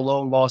 stockpile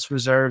loan loss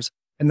reserves,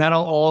 and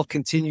that'll all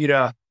continue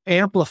to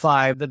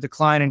amplify the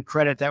decline in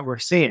credit that we're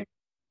seeing.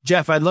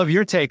 Jeff, I'd love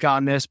your take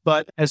on this,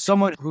 but as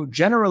someone who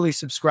generally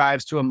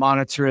subscribes to a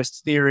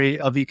monetarist theory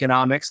of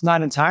economics,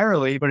 not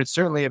entirely, but it's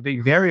certainly a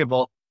big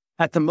variable,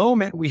 at the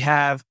moment we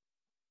have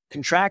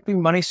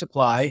contracting money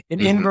supply, an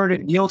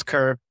inverted yield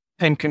curve,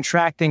 and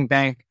contracting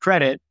bank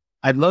credit.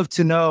 I'd love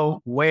to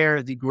know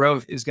where the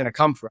growth is going to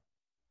come from.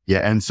 Yeah,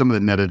 and some of the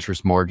net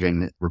interest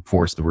margin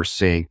reports that we're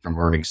seeing from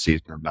earnings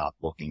season are not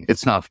looking,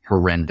 it's not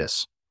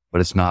horrendous,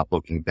 but it's not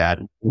looking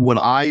bad. What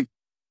I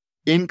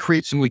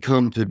increasingly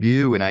come to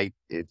view, and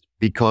it's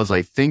because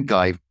I think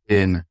I've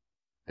been,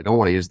 I don't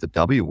want to use the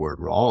W word,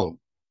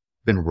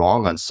 been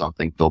wrong on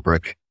something,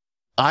 Philbrick.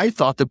 I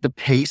thought that the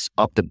pace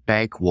of the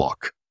bank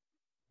walk,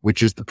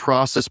 which is the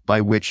process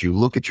by which you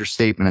look at your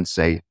statement and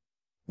say,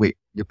 wait,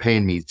 you're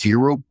paying me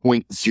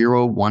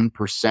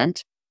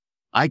 0.01%?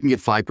 I can get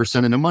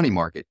 5% in a money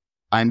market.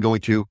 I'm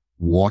going to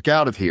walk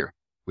out of here,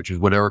 which is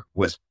what Eric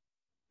was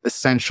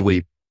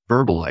essentially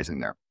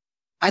verbalizing there.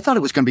 I thought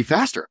it was going to be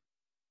faster.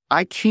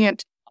 I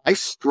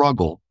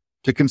struggle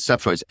to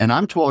conceptualize. And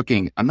I'm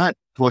not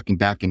talking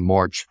back in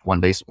March, 1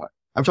 basis point.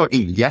 I'm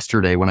talking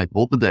yesterday when I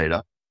pulled the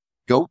data.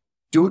 Go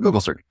do a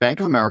Google search. Bank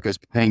of America is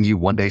paying you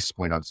 1 basis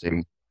point on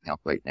savings account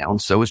right now.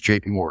 And so is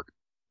JP Morgan.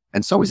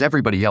 And so is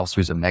everybody else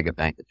who's a mega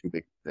bank that's too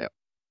big to fail.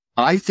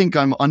 I think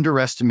I'm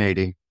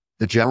underestimating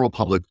the general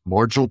public's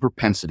marginal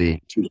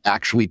propensity to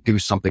actually do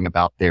something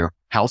about their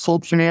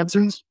household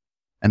finances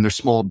and their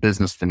small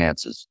business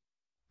finances.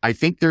 I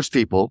think there's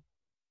people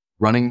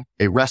running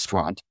a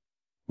restaurant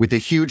with a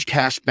huge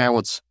cash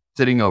balance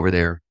sitting over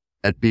there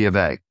at B of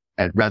A,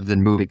 and rather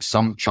than moving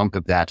some chunk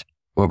of that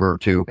over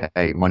to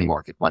a money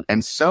market fund.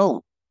 And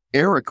so,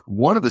 Eric,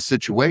 one of the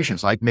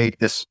situations I've made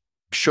this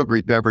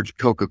sugary beverage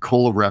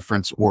Coca-Cola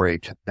reference or a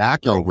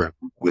tobacco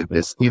reference with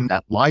this in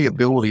that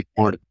liability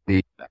part of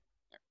the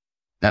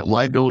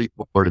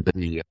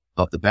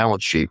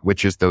balance sheet,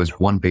 which is those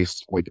 1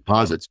 basis point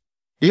deposits.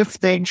 If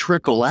they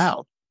trickle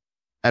out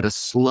at a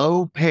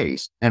slow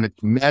pace and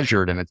it's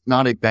measured and it's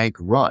not a bank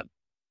run,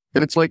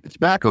 then it's like the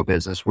tobacco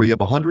business where you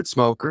have 100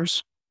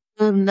 smokers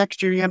and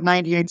next year you have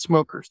 98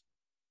 smokers,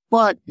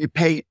 but they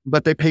pay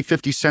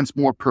 50 cents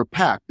more per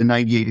pack, the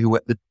 98 who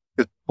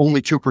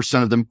only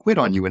 2% of them quit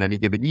on you in any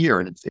given year,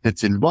 and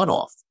it's in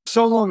runoff.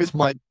 So long as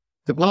my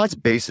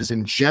deposit base is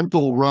in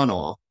gentle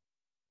runoff,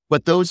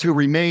 but those who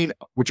remain,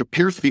 which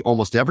appears to be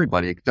almost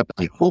everybody, except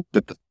I hope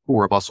that the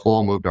 4 of us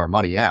all moved our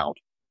money out,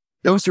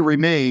 those who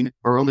remain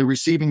are only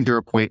receiving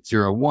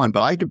 0.01,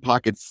 but I can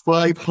pocket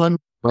 500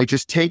 by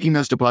just taking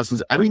those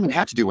deposits. I don't even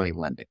have to do any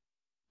lending.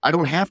 I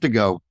don't have to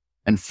go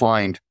and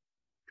find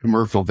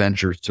commercial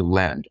ventures to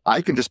lend.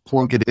 I can just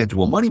plunk it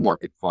into a money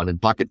market fund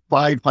and pocket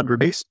 500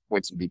 basis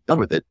points and be done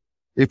with it.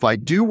 If I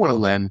do want to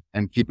lend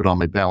and keep it on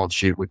my balance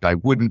sheet, which I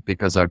wouldn't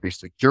because I'd be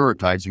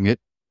securitizing it,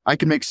 I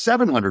can make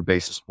 700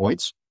 basis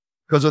points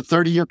because a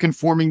 30-year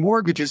conforming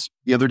mortgages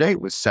the other day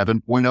was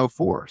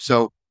 7.04.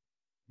 So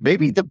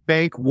maybe the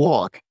bank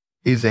walk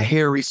is a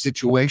hairy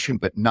situation,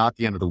 but not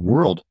the end of the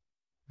world.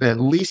 At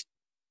least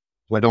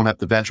I don't have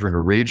to venture into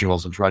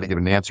regionals and try to get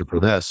an answer for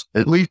this,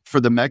 at least for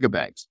the mega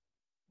banks.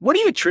 What do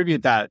you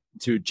attribute that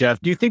to, Jeff?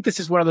 Do you think this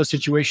is one of those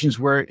situations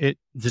where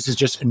this is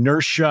just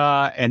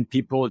inertia and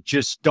people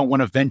just don't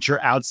want to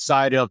venture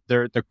outside of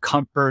the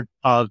comfort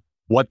of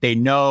what they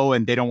know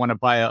and they don't want to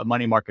buy a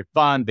money market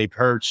fund? They've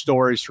heard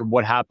stories from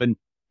what happened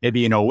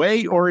maybe in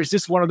 2008, or is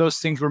this one of those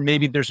things where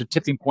maybe there's a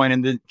tipping point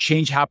and the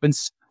change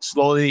happens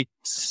slowly,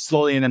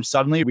 and then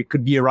suddenly we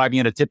could be arriving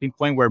at a tipping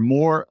point where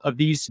more of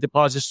these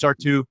deposits start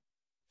to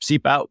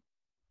seep out?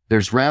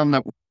 There's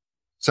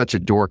such a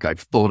dork. I've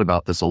thought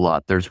about this a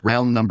lot. There's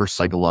round number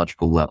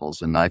psychological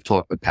levels. And I've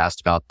talked in the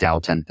past about Dow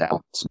 10,000.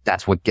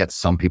 That's what gets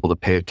some people to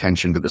pay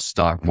attention to the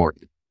stock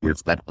market.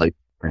 It's that like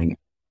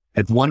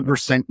at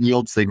 1%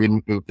 yields, they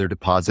didn't move their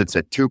deposits.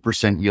 At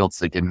 2% yields,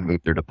 they didn't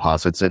move their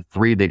deposits. At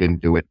 3%, they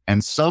didn't do it.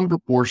 And some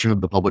proportion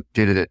of the public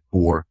did it at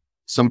 4%.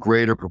 Some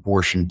greater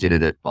proportion did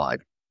it at 5%.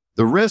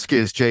 The risk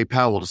is Jay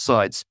Powell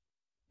decides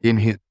in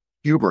his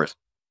hubris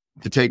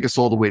to take us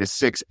all the way to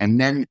 6%.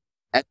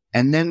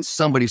 And then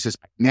somebody says,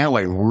 now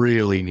I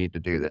really need to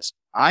do this.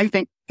 I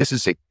think this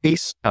is a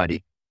case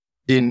study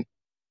in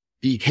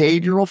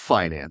behavioral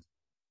finance,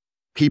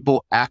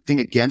 people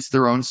acting against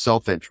their own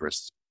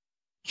self-interests,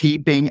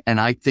 and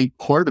I think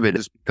part of it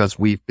is because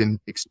we've been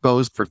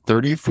exposed for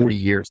 30 or 40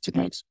 years to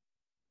these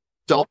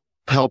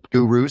self-help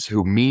gurus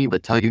who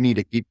tell you need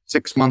to keep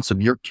 6 months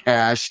of your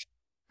cash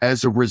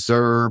as a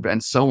reserve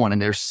and so on.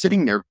 And they're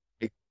sitting there.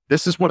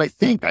 This is what I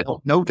think. I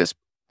don't know this.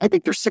 I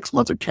think there's 6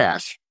 months of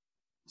cash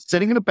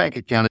sitting in a bank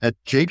account at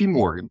JP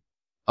Morgan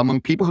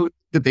among people who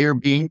they are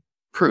being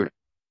prudent,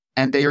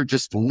 and they are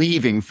just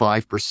leaving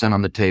 5%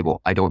 on the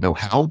table. I don't know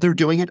how they're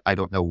doing it. I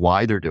don't know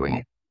why they're doing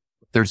it.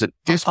 There's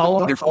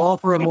I'll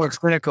offer a more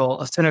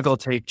cynical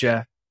take,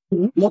 Jeff.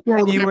 What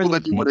you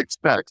would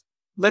expect.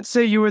 Let's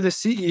say you were the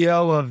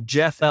CEO of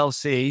Jeff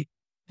LC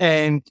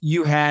and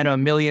you had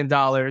 $1 million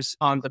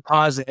on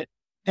deposit,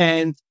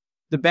 and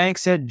the bank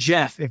said,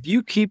 Jeff, if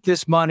you keep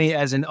this money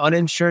as an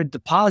uninsured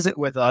deposit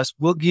with us,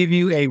 we'll give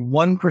you a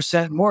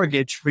 1%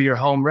 mortgage for your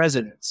home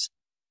residence.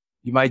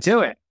 You might do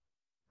it,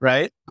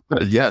 right?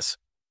 Yes.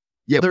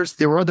 Yeah,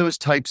 there are those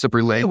types of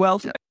related.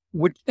 Well,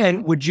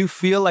 would you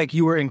feel like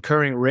you were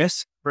incurring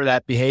risk for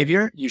that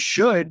behavior? You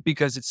should,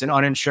 because it's an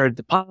uninsured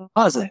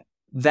deposit.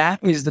 That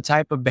is the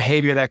type of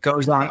behavior that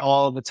goes on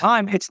all the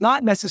time. It's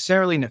not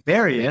necessarily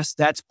nefarious.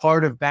 That's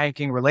part of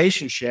banking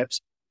relationships.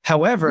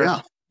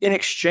 However, in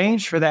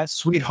exchange for that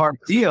sweetheart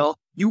deal,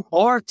 you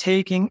are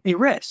taking a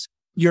risk.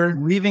 You're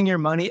leaving your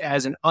money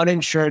as an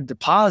uninsured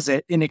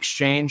deposit in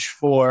exchange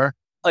for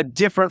a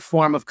different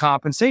form of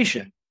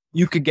compensation.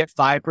 You could get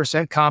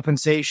 5%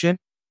 compensation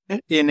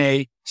in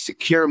a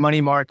secure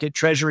money market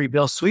treasury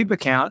bill sweep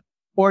account,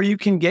 or you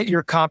can get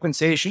your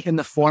compensation in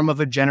the form of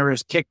a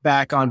generous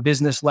kickback on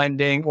business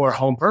lending or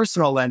home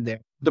personal lending.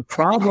 The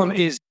problem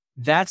is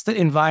that's the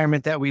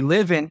environment that we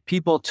live in.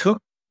 People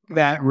took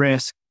that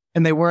risk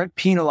and they weren't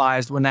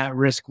penalized when that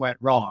risk went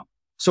wrong.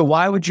 So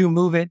why would you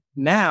move it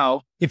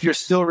now if you're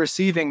still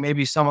receiving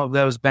maybe some of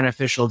those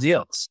beneficial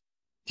deals?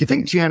 Do you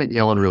think Janet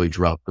Yellen really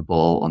dropped the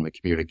ball on the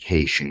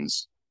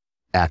communications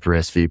after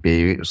SVB?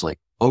 It was like,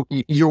 oh,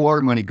 you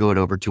are money good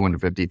over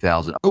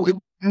 $250,000. Oh,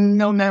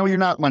 no, now you're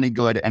not money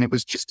good. And it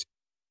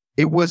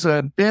was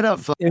a bit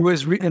of...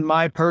 in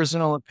my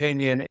personal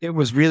opinion, it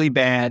was really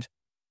bad.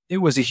 It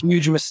was a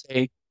huge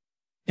mistake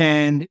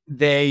and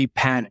they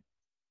panicked.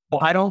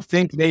 I don't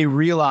think they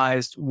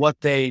realized what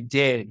they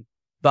did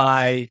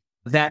by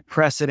that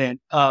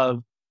precedent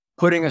of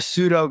putting a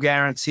pseudo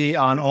guarantee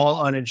on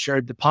all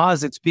uninsured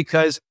deposits,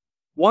 because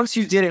once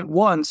you did it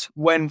once,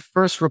 when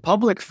First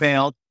Republic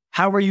failed,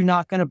 how are you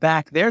not going to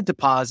back their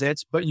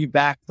deposits, but you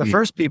back the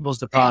first people's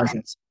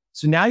deposits?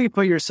 So now you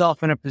put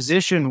yourself in a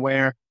position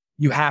where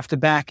you have to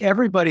back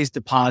everybody's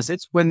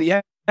deposits when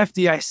the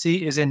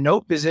FDIC is in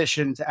no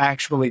position to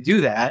actually do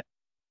that.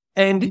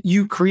 And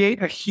you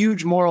create a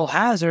huge moral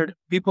hazard,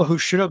 people who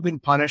should have been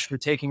punished for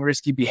taking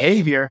risky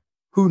behavior,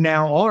 who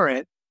now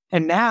aren't.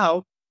 And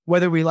now,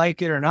 whether we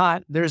like it or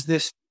not, there's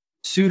this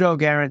pseudo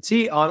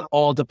guarantee on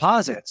all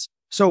deposits.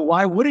 So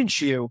why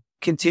wouldn't you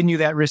continue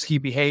that risky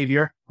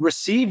behavior,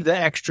 receive the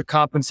extra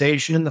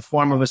compensation in the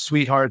form of a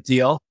sweetheart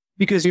deal,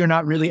 because you're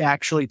not really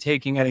actually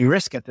taking any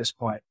risk at this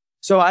point?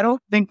 So I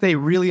don't think they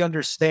really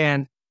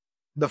understand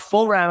the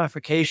full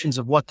ramifications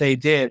of what they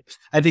did.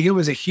 I think it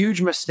was a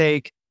huge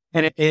mistake.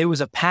 And it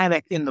was a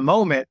panic in the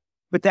moment,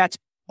 but that's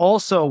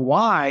also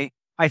why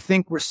I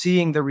think we're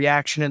seeing the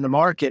reaction in the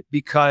market,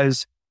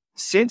 because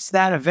since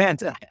that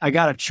event, I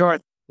got a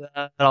chart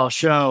that I'll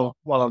show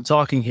while I'm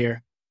talking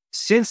here.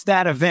 Since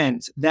that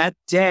event, that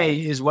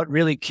day is what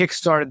really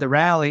kickstarted the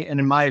rally. And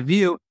in my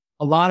view,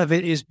 a lot of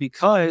it is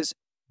because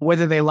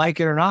whether they like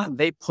it or not,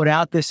 they put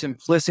out this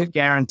implicit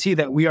guarantee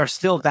that we are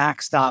still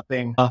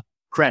backstopping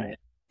credit,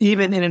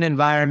 even in an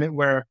environment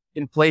where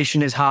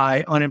inflation is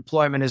high,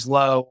 unemployment is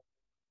low.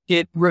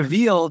 It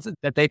revealed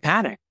that they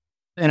panicked.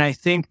 And I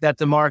think that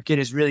the market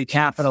is really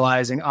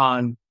capitalizing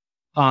on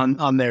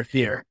their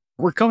fear.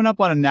 We're coming up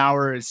on an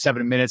hour and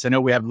 7 minutes. I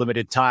know we have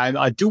limited time.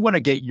 I do want to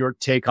get your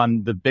take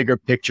on the bigger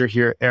picture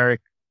here,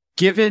 Eric.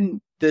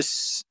 Given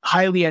this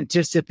highly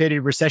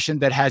anticipated recession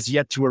that has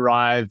yet to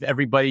arrive,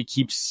 everybody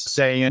keeps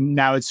saying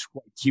now it's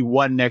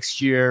Q1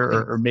 next year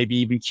or maybe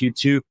even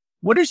Q2.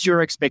 What is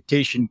your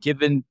expectation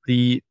given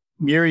the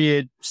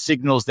myriad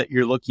signals that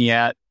you're looking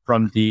at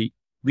from the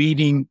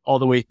leading all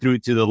the way through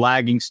to the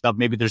lagging stuff?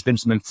 Maybe there's been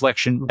some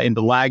inflection in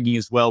the lagging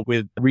as well,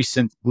 with the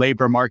recent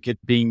labor market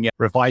being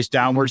revised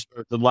downwards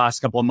for the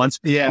last couple of months.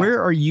 Yeah.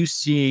 Where are you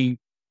seeing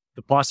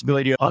the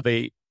possibility of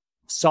a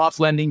soft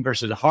landing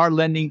versus a hard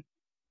landing,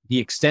 the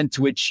extent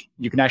to which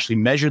you can actually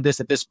measure this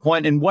at this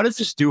point? And what does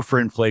this do for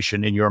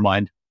inflation in your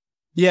mind?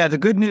 Yeah, the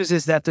good news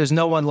is that there's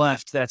no one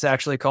left that's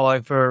actually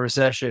calling for a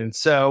recession.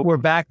 So we're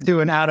back to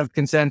an out of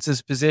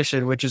consensus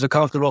position, which is a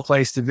comfortable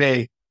place to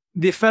be.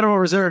 The Federal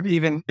Reserve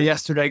even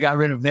yesterday got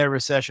rid of their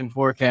recession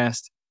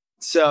forecast.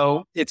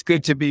 So it's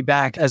good to be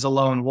back as a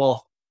lone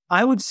wolf.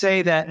 I would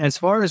say that as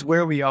far as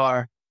where we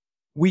are,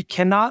 we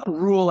cannot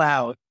rule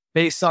out,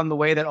 based on the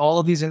way that all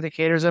of these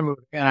indicators are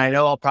moving, and I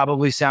know I'll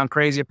probably sound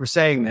crazy for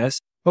saying this,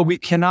 but we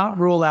cannot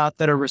rule out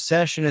that a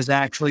recession is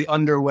actually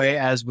underway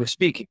as we're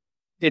speaking.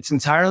 It's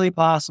entirely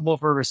possible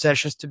for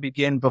recessions to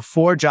begin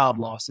before job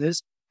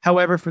losses.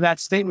 However, for that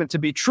statement to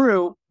be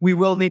true, we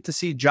will need to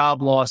see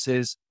job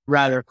losses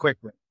rather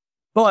quickly.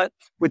 But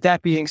with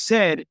that being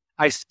said,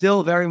 I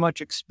still very much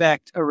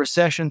expect a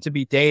recession to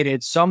be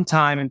dated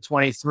sometime in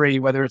 23,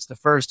 whether it's the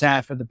first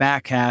half or the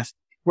back half.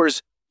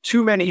 There's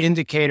too many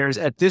indicators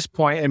at this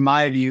point, in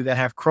my view, that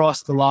have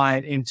crossed the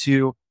line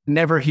into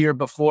never here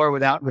before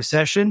without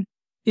recession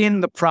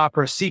in the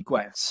proper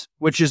sequence,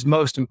 which is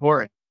most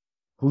important.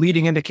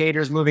 Leading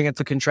indicators moving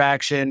into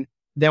contraction.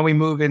 Then we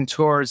move in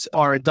towards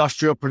our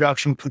industrial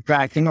production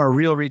contracting, our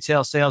real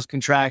retail sales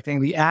contracting,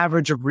 the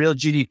average of real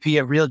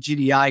GDP, of real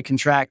GDI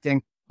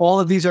contracting. All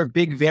of these are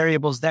big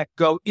variables that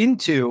go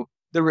into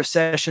the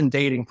recession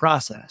dating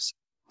process.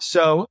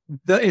 So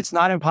it's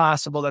not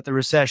impossible that the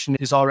recession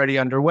is already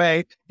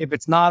underway. If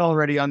it's not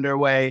already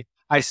underway,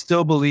 I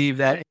still believe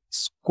that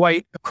it's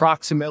quite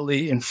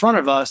approximately in front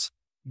of us,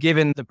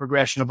 given the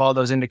progression of all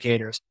those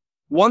indicators.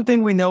 One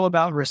thing we know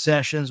about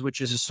recessions,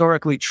 which is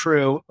historically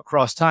true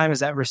across time,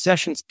 is that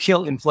recessions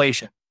kill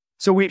inflation.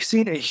 So we've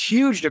seen a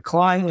huge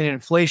decline in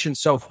inflation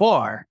so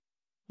far,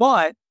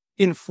 but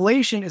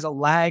inflation is a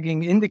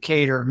lagging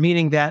indicator,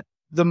 meaning that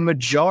the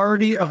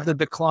majority of the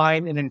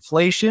decline in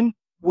inflation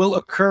will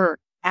occur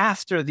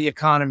after the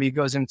economy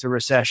goes into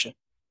recession.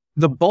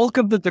 The bulk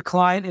of the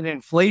decline in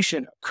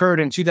inflation occurred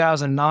in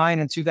 2009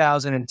 and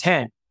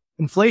 2010.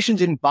 Inflation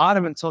didn't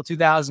bottom until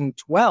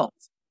 2012.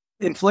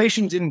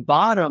 Inflation didn't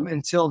bottom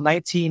until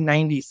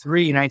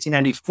 1993,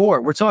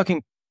 1994. We're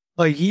talking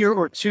a year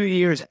or 2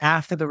 years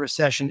after the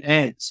recession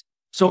ends.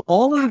 So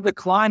all of the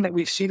decline that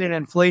we've seen in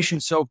inflation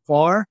so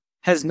far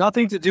has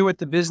nothing to do with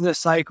the business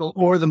cycle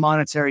or the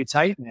monetary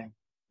tightening.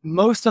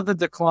 Most of the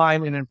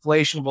decline in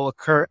inflation will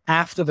occur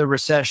after the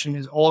recession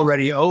is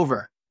already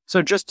over.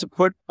 So just to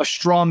put a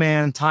straw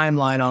man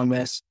timeline on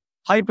this,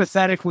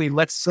 hypothetically,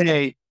 let's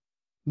say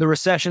the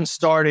recession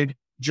started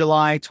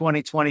July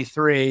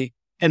 2023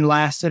 and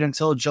lasted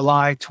until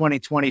July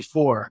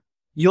 2024.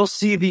 You'll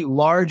see the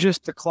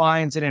largest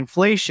declines in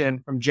inflation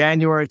from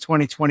January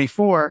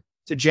 2024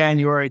 to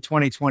January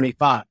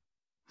 2025.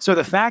 So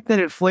the fact that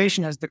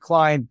inflation has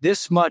declined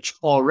this much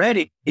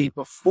already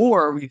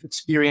before we've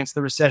experienced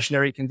the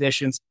recessionary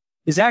conditions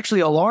is actually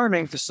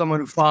alarming for someone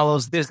who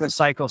follows business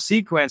cycle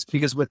sequence,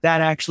 because what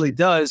that actually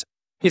does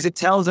is it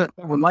tells us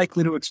that we're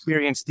likely to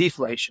experience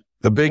deflation.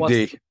 The big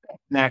D.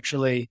 And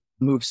actually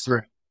moves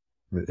through.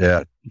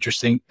 Yeah.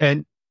 Interesting.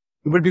 And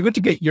it would be good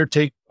to get your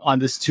take on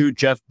this too,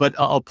 Jeff, but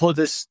I'll pull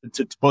this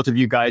to both of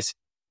you guys.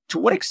 To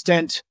what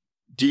extent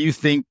do you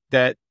think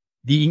that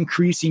the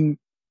increasing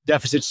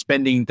deficit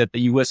spending that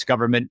the U.S.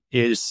 government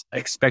is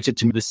expected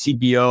to, the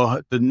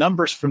CBO, the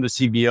numbers from the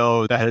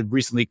CBO that have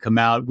recently come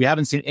out, we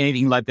haven't seen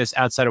anything like this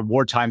outside of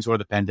war times or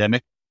the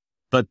pandemic,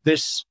 but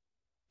this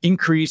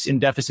increase in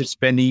deficit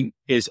spending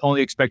is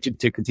only expected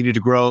to continue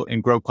to grow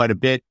and grow quite a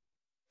bit.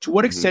 To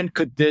what extent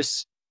could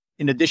this,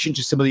 in addition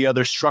to some of the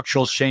other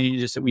structural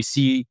changes that we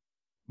see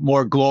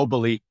more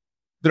globally,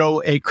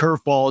 throw a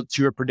curveball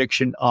to your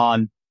prediction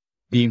on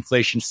the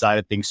inflation side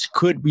of things?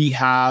 Could we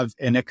have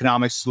an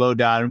economic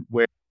slowdown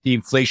where the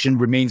inflation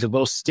remains a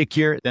little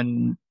stickier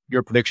than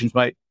your predictions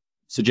might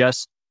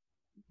suggest?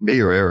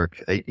 Mayor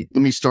Eric, let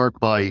me start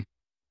by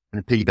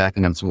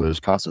piggybacking on some of those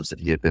concepts that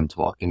he had been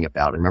talking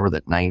about. Remember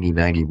that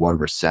 1991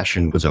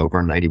 recession was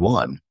over in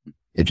 91.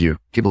 If you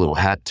give a little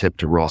hat tip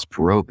to Ross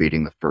Perot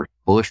beating the first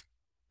Bush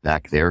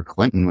back there,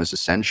 Clinton was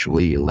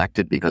essentially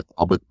elected because the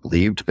public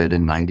believed that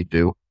in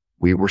 92,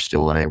 we were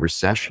still in a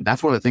recession.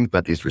 That's one of the things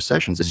about these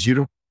recessions is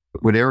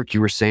what Eric,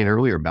 you were saying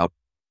earlier about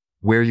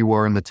where you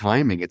are in the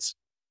timing. It's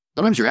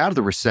sometimes you're out of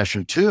the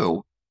recession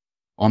too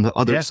on the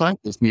other side.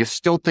 You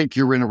still think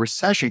you're in a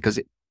recession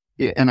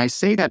and I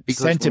say that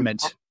because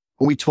sentiment.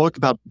 When we talk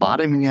about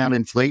bottoming out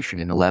inflation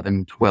in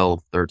 11,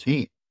 12,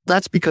 13,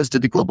 that's because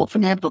did the global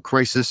financial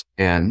crisis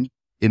end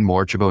in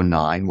March of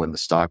 2009 when the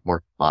stock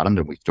market bottomed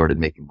and we started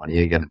making money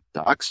again in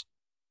stocks?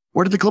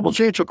 Or did the global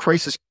financial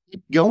crisis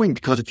keep going?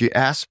 Because if you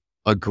ask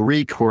a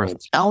Greek or an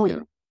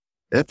Italian,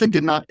 that thing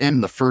did not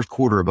end the first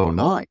quarter of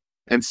 2009.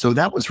 And so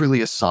that was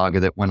really a saga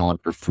that went on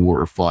for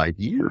 4 or 5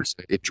 years.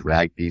 It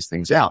dragged these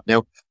things out.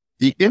 Now,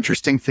 the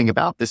interesting thing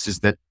about this is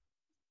that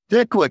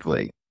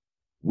cyclically,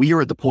 we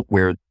are at the point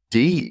where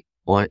D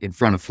in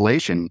front of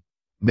inflation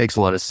makes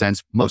a lot of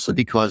sense, mostly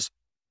because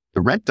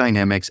the rent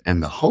dynamics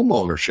and the home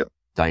ownership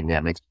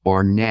dynamics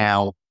are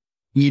now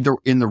either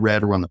in the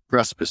red or on the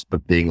precipice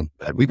of being in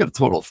the red. We've got a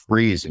total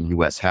freeze in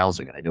U.S.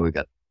 housing. And I know we've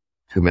got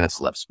 2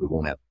 minutes left, so we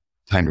won't have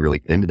time to really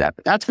get into that.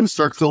 But that's going to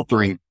start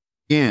filtering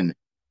in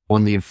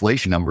on the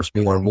inflation numbers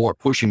more and more,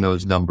 pushing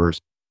those numbers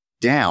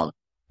down.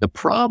 The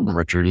problem,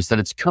 Richard, is that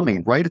it's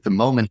coming right at the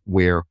moment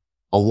where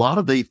a lot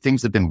of the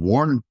things that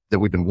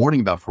we've been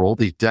warning about for all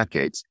these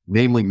decades,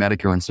 namely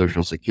Medicare and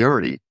Social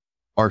Security,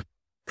 are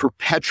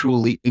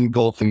perpetually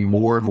engulfing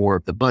more and more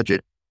of the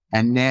budget.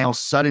 And now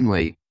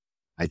suddenly,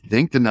 I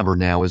think the number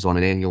now is on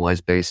an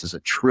annualized basis,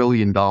 $1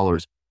 trillion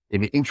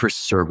in interest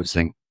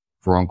servicing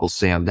for Uncle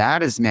Sam.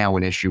 That is now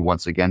an issue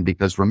once again,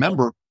 because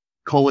remember,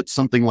 call it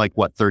something like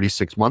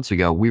 36 months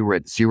ago, we were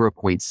at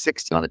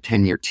 0.60 on a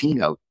 10-year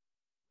T-note.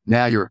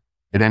 Now you're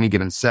at any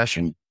given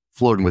session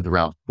floating with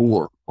around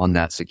 4 on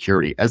that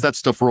security. As that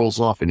stuff rolls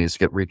off and is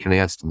get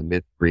refinanced in the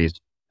mid 3s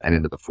and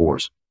into the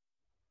 4s.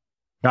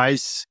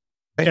 Guys,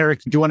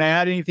 Eric, do you want to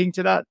add anything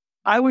to that?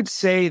 I would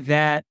say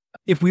that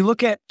if we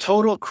look at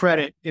total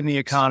credit in the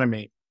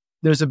economy,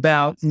 there's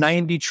about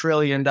 $90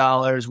 trillion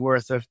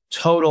worth of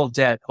total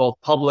debt, both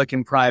public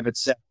and private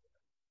sector.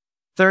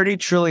 30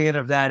 trillion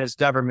of that is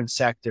government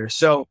sector.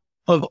 So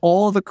of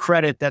all the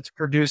credit that's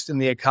produced in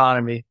the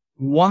economy,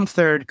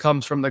 1/3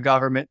 comes from the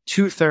government,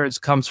 2/3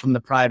 comes from the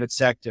private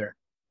sector.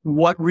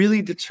 What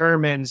really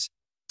determines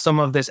some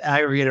of this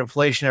aggregate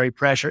inflationary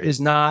pressure is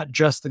not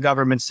just the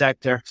government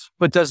sector,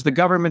 but does the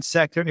government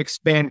sector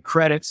expand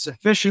credit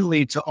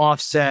sufficiently to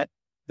offset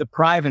the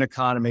private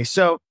economy?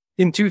 So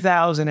in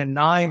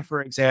 2009,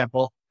 for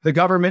example, the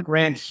government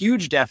ran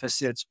huge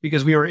deficits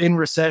because we were in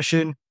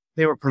recession.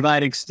 They were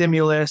providing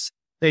stimulus.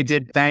 They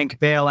did bank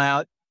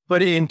bailout.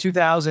 But in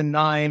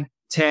 2009,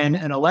 10,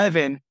 and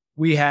 11,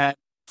 we had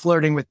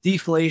flirting with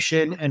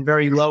deflation and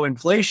very low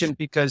inflation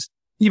because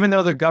even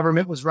though the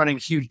government was running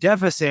huge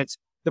deficits,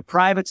 the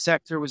private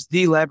sector was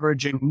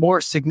deleveraging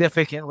more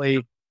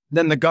significantly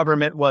than the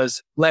government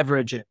was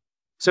leveraging.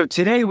 So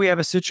today we have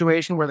a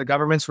situation where the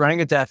government's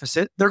running a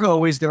deficit. They're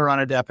always going to run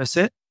a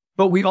deficit.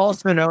 But we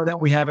also know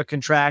that we have a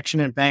contraction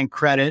in bank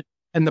credit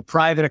and the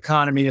private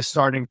economy is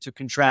starting to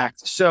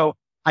contract. So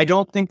I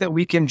don't think that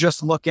we can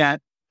just look at,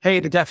 hey,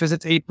 the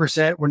deficit's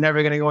 8%. We're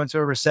never going to go into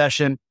a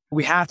recession.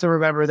 We have to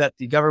remember that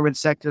the government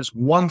sector is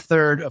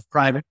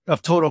 1/3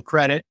 of total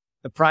credit.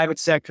 The private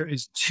sector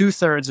is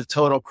 2/3 of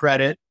total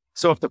credit.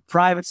 So if the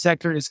private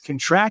sector is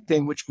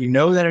contracting, which we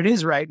know that it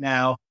is right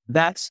now,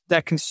 that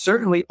can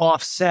certainly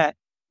offset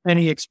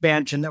any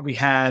expansion that we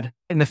had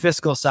in the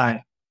fiscal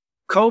side.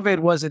 COVID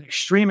was an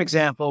extreme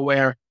example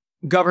where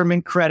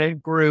government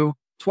credit grew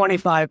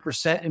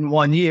 25% in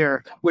 1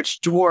 year,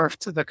 which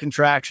dwarfed the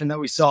contraction that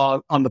we saw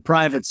on the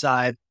private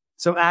side.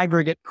 So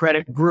aggregate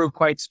credit grew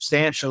quite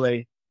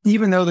substantially.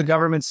 Even though the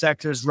government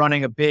sector is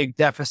running a big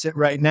deficit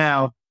right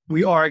now,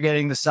 we are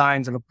getting the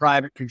signs of a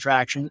private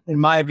contraction. In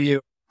my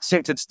view,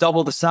 since it's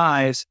double the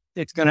size,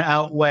 it's going to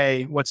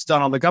outweigh what's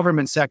done on the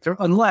government sector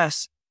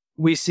unless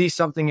we see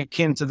something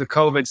akin to the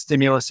COVID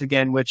stimulus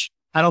again, which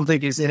I don't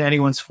think is in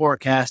anyone's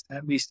forecast,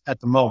 at least at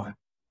the moment.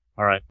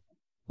 All right.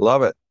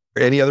 Love it.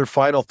 Any other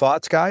final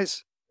thoughts,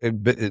 guys?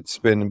 It's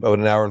been about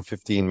an hour and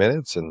 15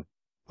 minutes, and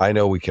I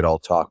know we could all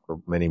talk for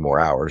many more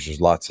hours.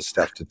 There's lots of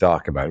stuff to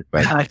talk about.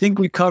 But I think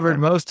we covered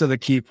most of the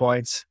key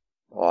points.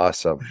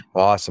 Awesome.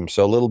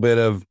 So a little bit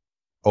of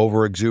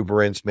over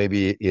exuberance,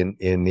 maybe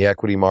in the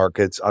equity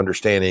markets,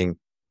 understanding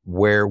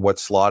what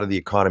slot of the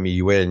economy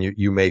you in.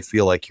 You may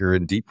feel like you're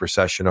in deep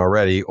recession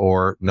already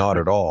or not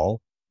at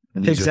all.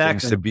 And these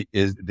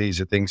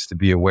are things to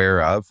be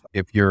aware of.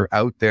 If you're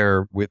out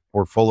there with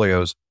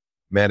portfolios,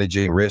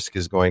 managing risk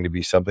is going to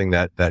be something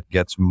that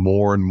gets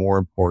more and more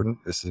important.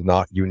 This is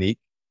not unique.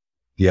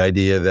 The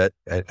idea that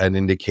an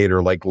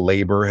indicator like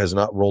labor has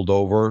not rolled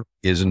over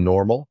is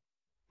normal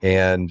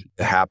and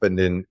happened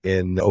in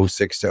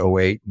 06 to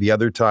 08. The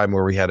other time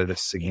where we had a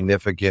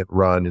significant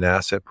run in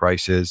asset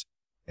prices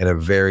and a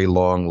very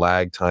long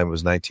lag time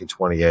was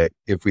 1928.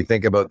 If we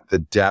think about the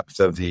depth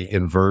of the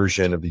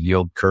inversion of the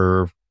yield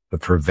curve, the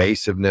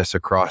pervasiveness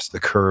across the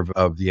curve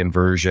of the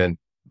inversion,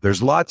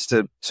 there's lots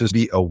to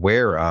be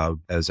aware of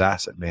as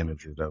asset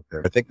managers out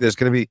there. I think there's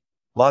going to be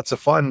lots of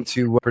fun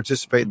to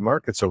participate in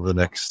markets over the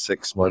next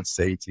 6 months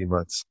to 18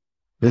 months.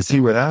 Let's see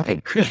what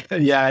happens.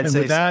 Yeah, and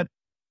with that,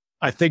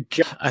 I think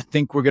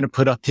we're going to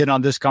put a pin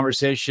on this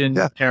conversation.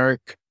 Yeah.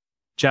 Eric,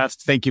 Jeff,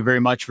 thank you very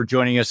much for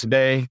joining us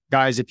today,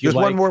 guys. If you just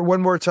like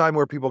one more time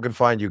where people can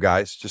find you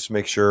guys, just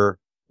make sure.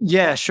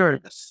 Yeah, sure.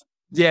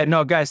 Yeah,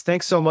 no, guys,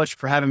 thanks so much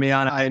for having me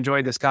on. I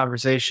enjoyed this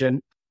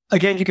conversation.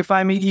 Again, you can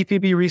find me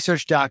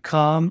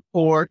EPBresearch.com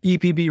or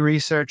EPB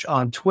Research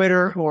on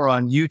Twitter or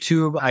on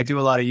YouTube. I do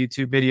a lot of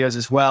YouTube videos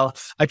as well.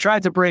 I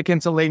tried to break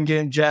into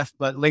LinkedIn, Jeff,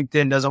 but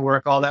LinkedIn doesn't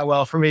work all that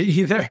well for me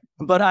either.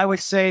 But I would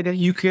say that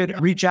you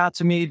could reach out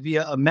to me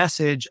via a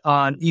message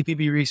on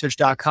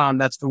EPBresearch.com.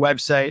 That's the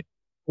website.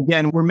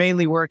 Again, we're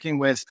mainly working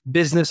with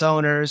business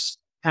owners,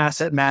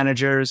 asset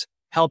managers,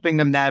 helping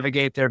them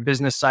navigate their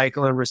business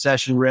cycle and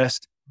recession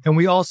risk. And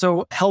we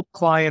also help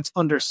clients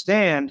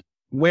understand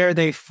where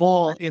they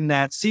fall in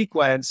that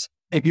sequence.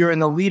 If you're in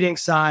the leading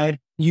side,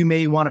 you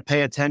may want to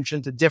pay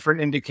attention to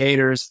different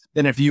indicators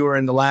than if you were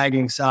in the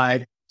lagging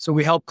side. So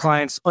we help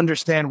clients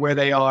understand where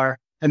they are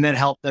and then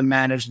help them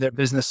manage their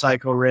business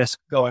cycle risk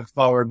going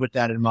forward with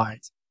that in mind.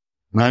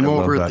 I'm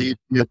over at the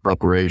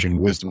Preparation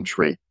Wisdom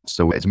Tree.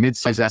 So as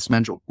mid-sized asset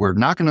manager, we're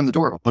knocking on the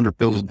door of $100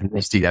 billion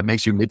USD. That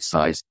makes you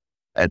mid-sized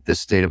at this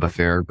state of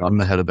affair. I'm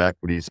the head of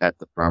equities at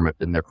the firm. I've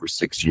been there for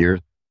 6 years.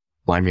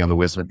 Find me on the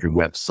Wisdom Tree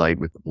website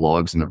with the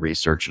blogs and the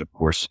research. And of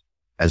course,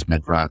 as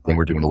Medrock,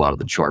 we're doing a lot of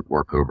the chart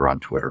work over on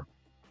Twitter.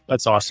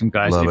 That's awesome,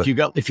 guys.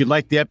 If you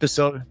like the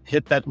episode,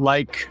 hit that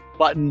like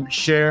button,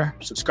 share,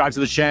 subscribe to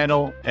the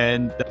channel.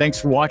 And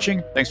thanks for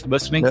watching. Thanks for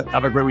listening. Yeah.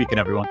 Have a great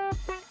weekend, everyone.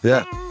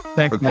 Yeah.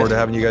 Thanks. Look forward to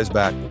having you guys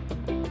back.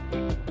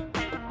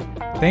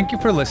 Thank you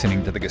for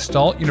listening to the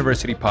Gestalt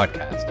University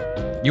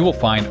podcast. You will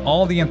find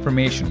all the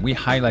information we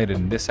highlighted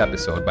in this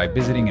episode by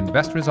visiting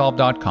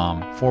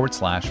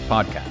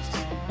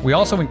investresolve.com/podcasts. We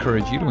also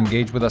encourage you to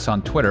engage with us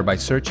on Twitter by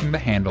searching the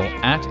handle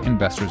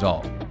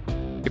 @InvestResolve.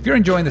 If you're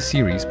enjoying the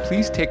series,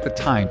 please take the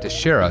time to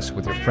share us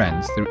with your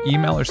friends through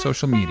email or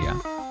social media.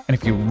 And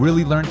if you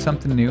really learned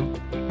something new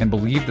and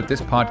believe that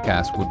this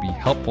podcast would be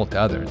helpful to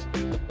others,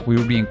 we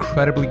would be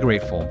incredibly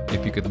grateful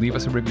if you could leave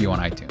us a review on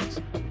iTunes.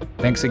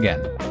 Thanks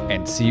again,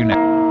 and see you next.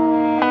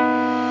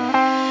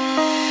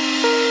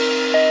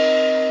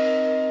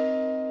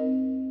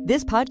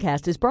 This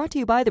podcast is brought to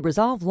you by the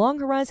ReSolve Long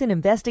Horizon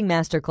Investing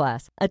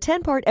Masterclass, a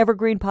 10-part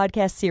evergreen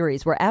podcast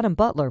series where Adam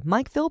Butler,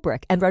 Mike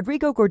Philbrick, and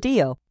Rodrigo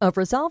Gordillo of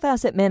ReSolve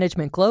Asset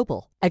Management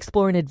Global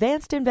explore an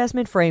advanced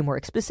investment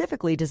framework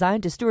specifically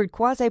designed to steward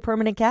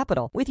quasi-permanent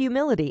capital with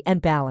humility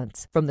and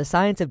balance. From the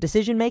science of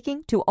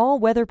decision-making to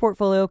all-weather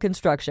portfolio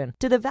construction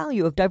to the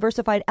value of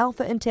diversified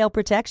alpha and tail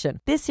protection,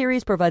 this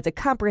series provides a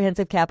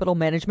comprehensive capital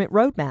management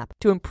roadmap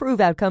to improve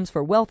outcomes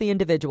for wealthy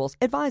individuals,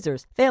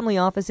 advisors, family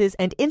offices,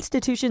 and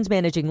institutions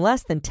managing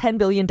less than $10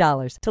 billion.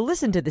 To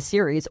listen to the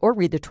series or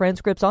read the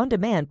transcripts on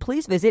demand,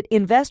 please visit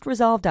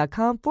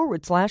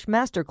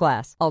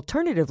investresolve.com/masterclass.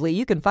 Alternatively,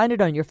 you can find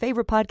it on your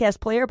favorite podcast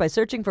player by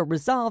searching for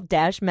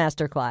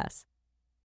ReSolve-Masterclass.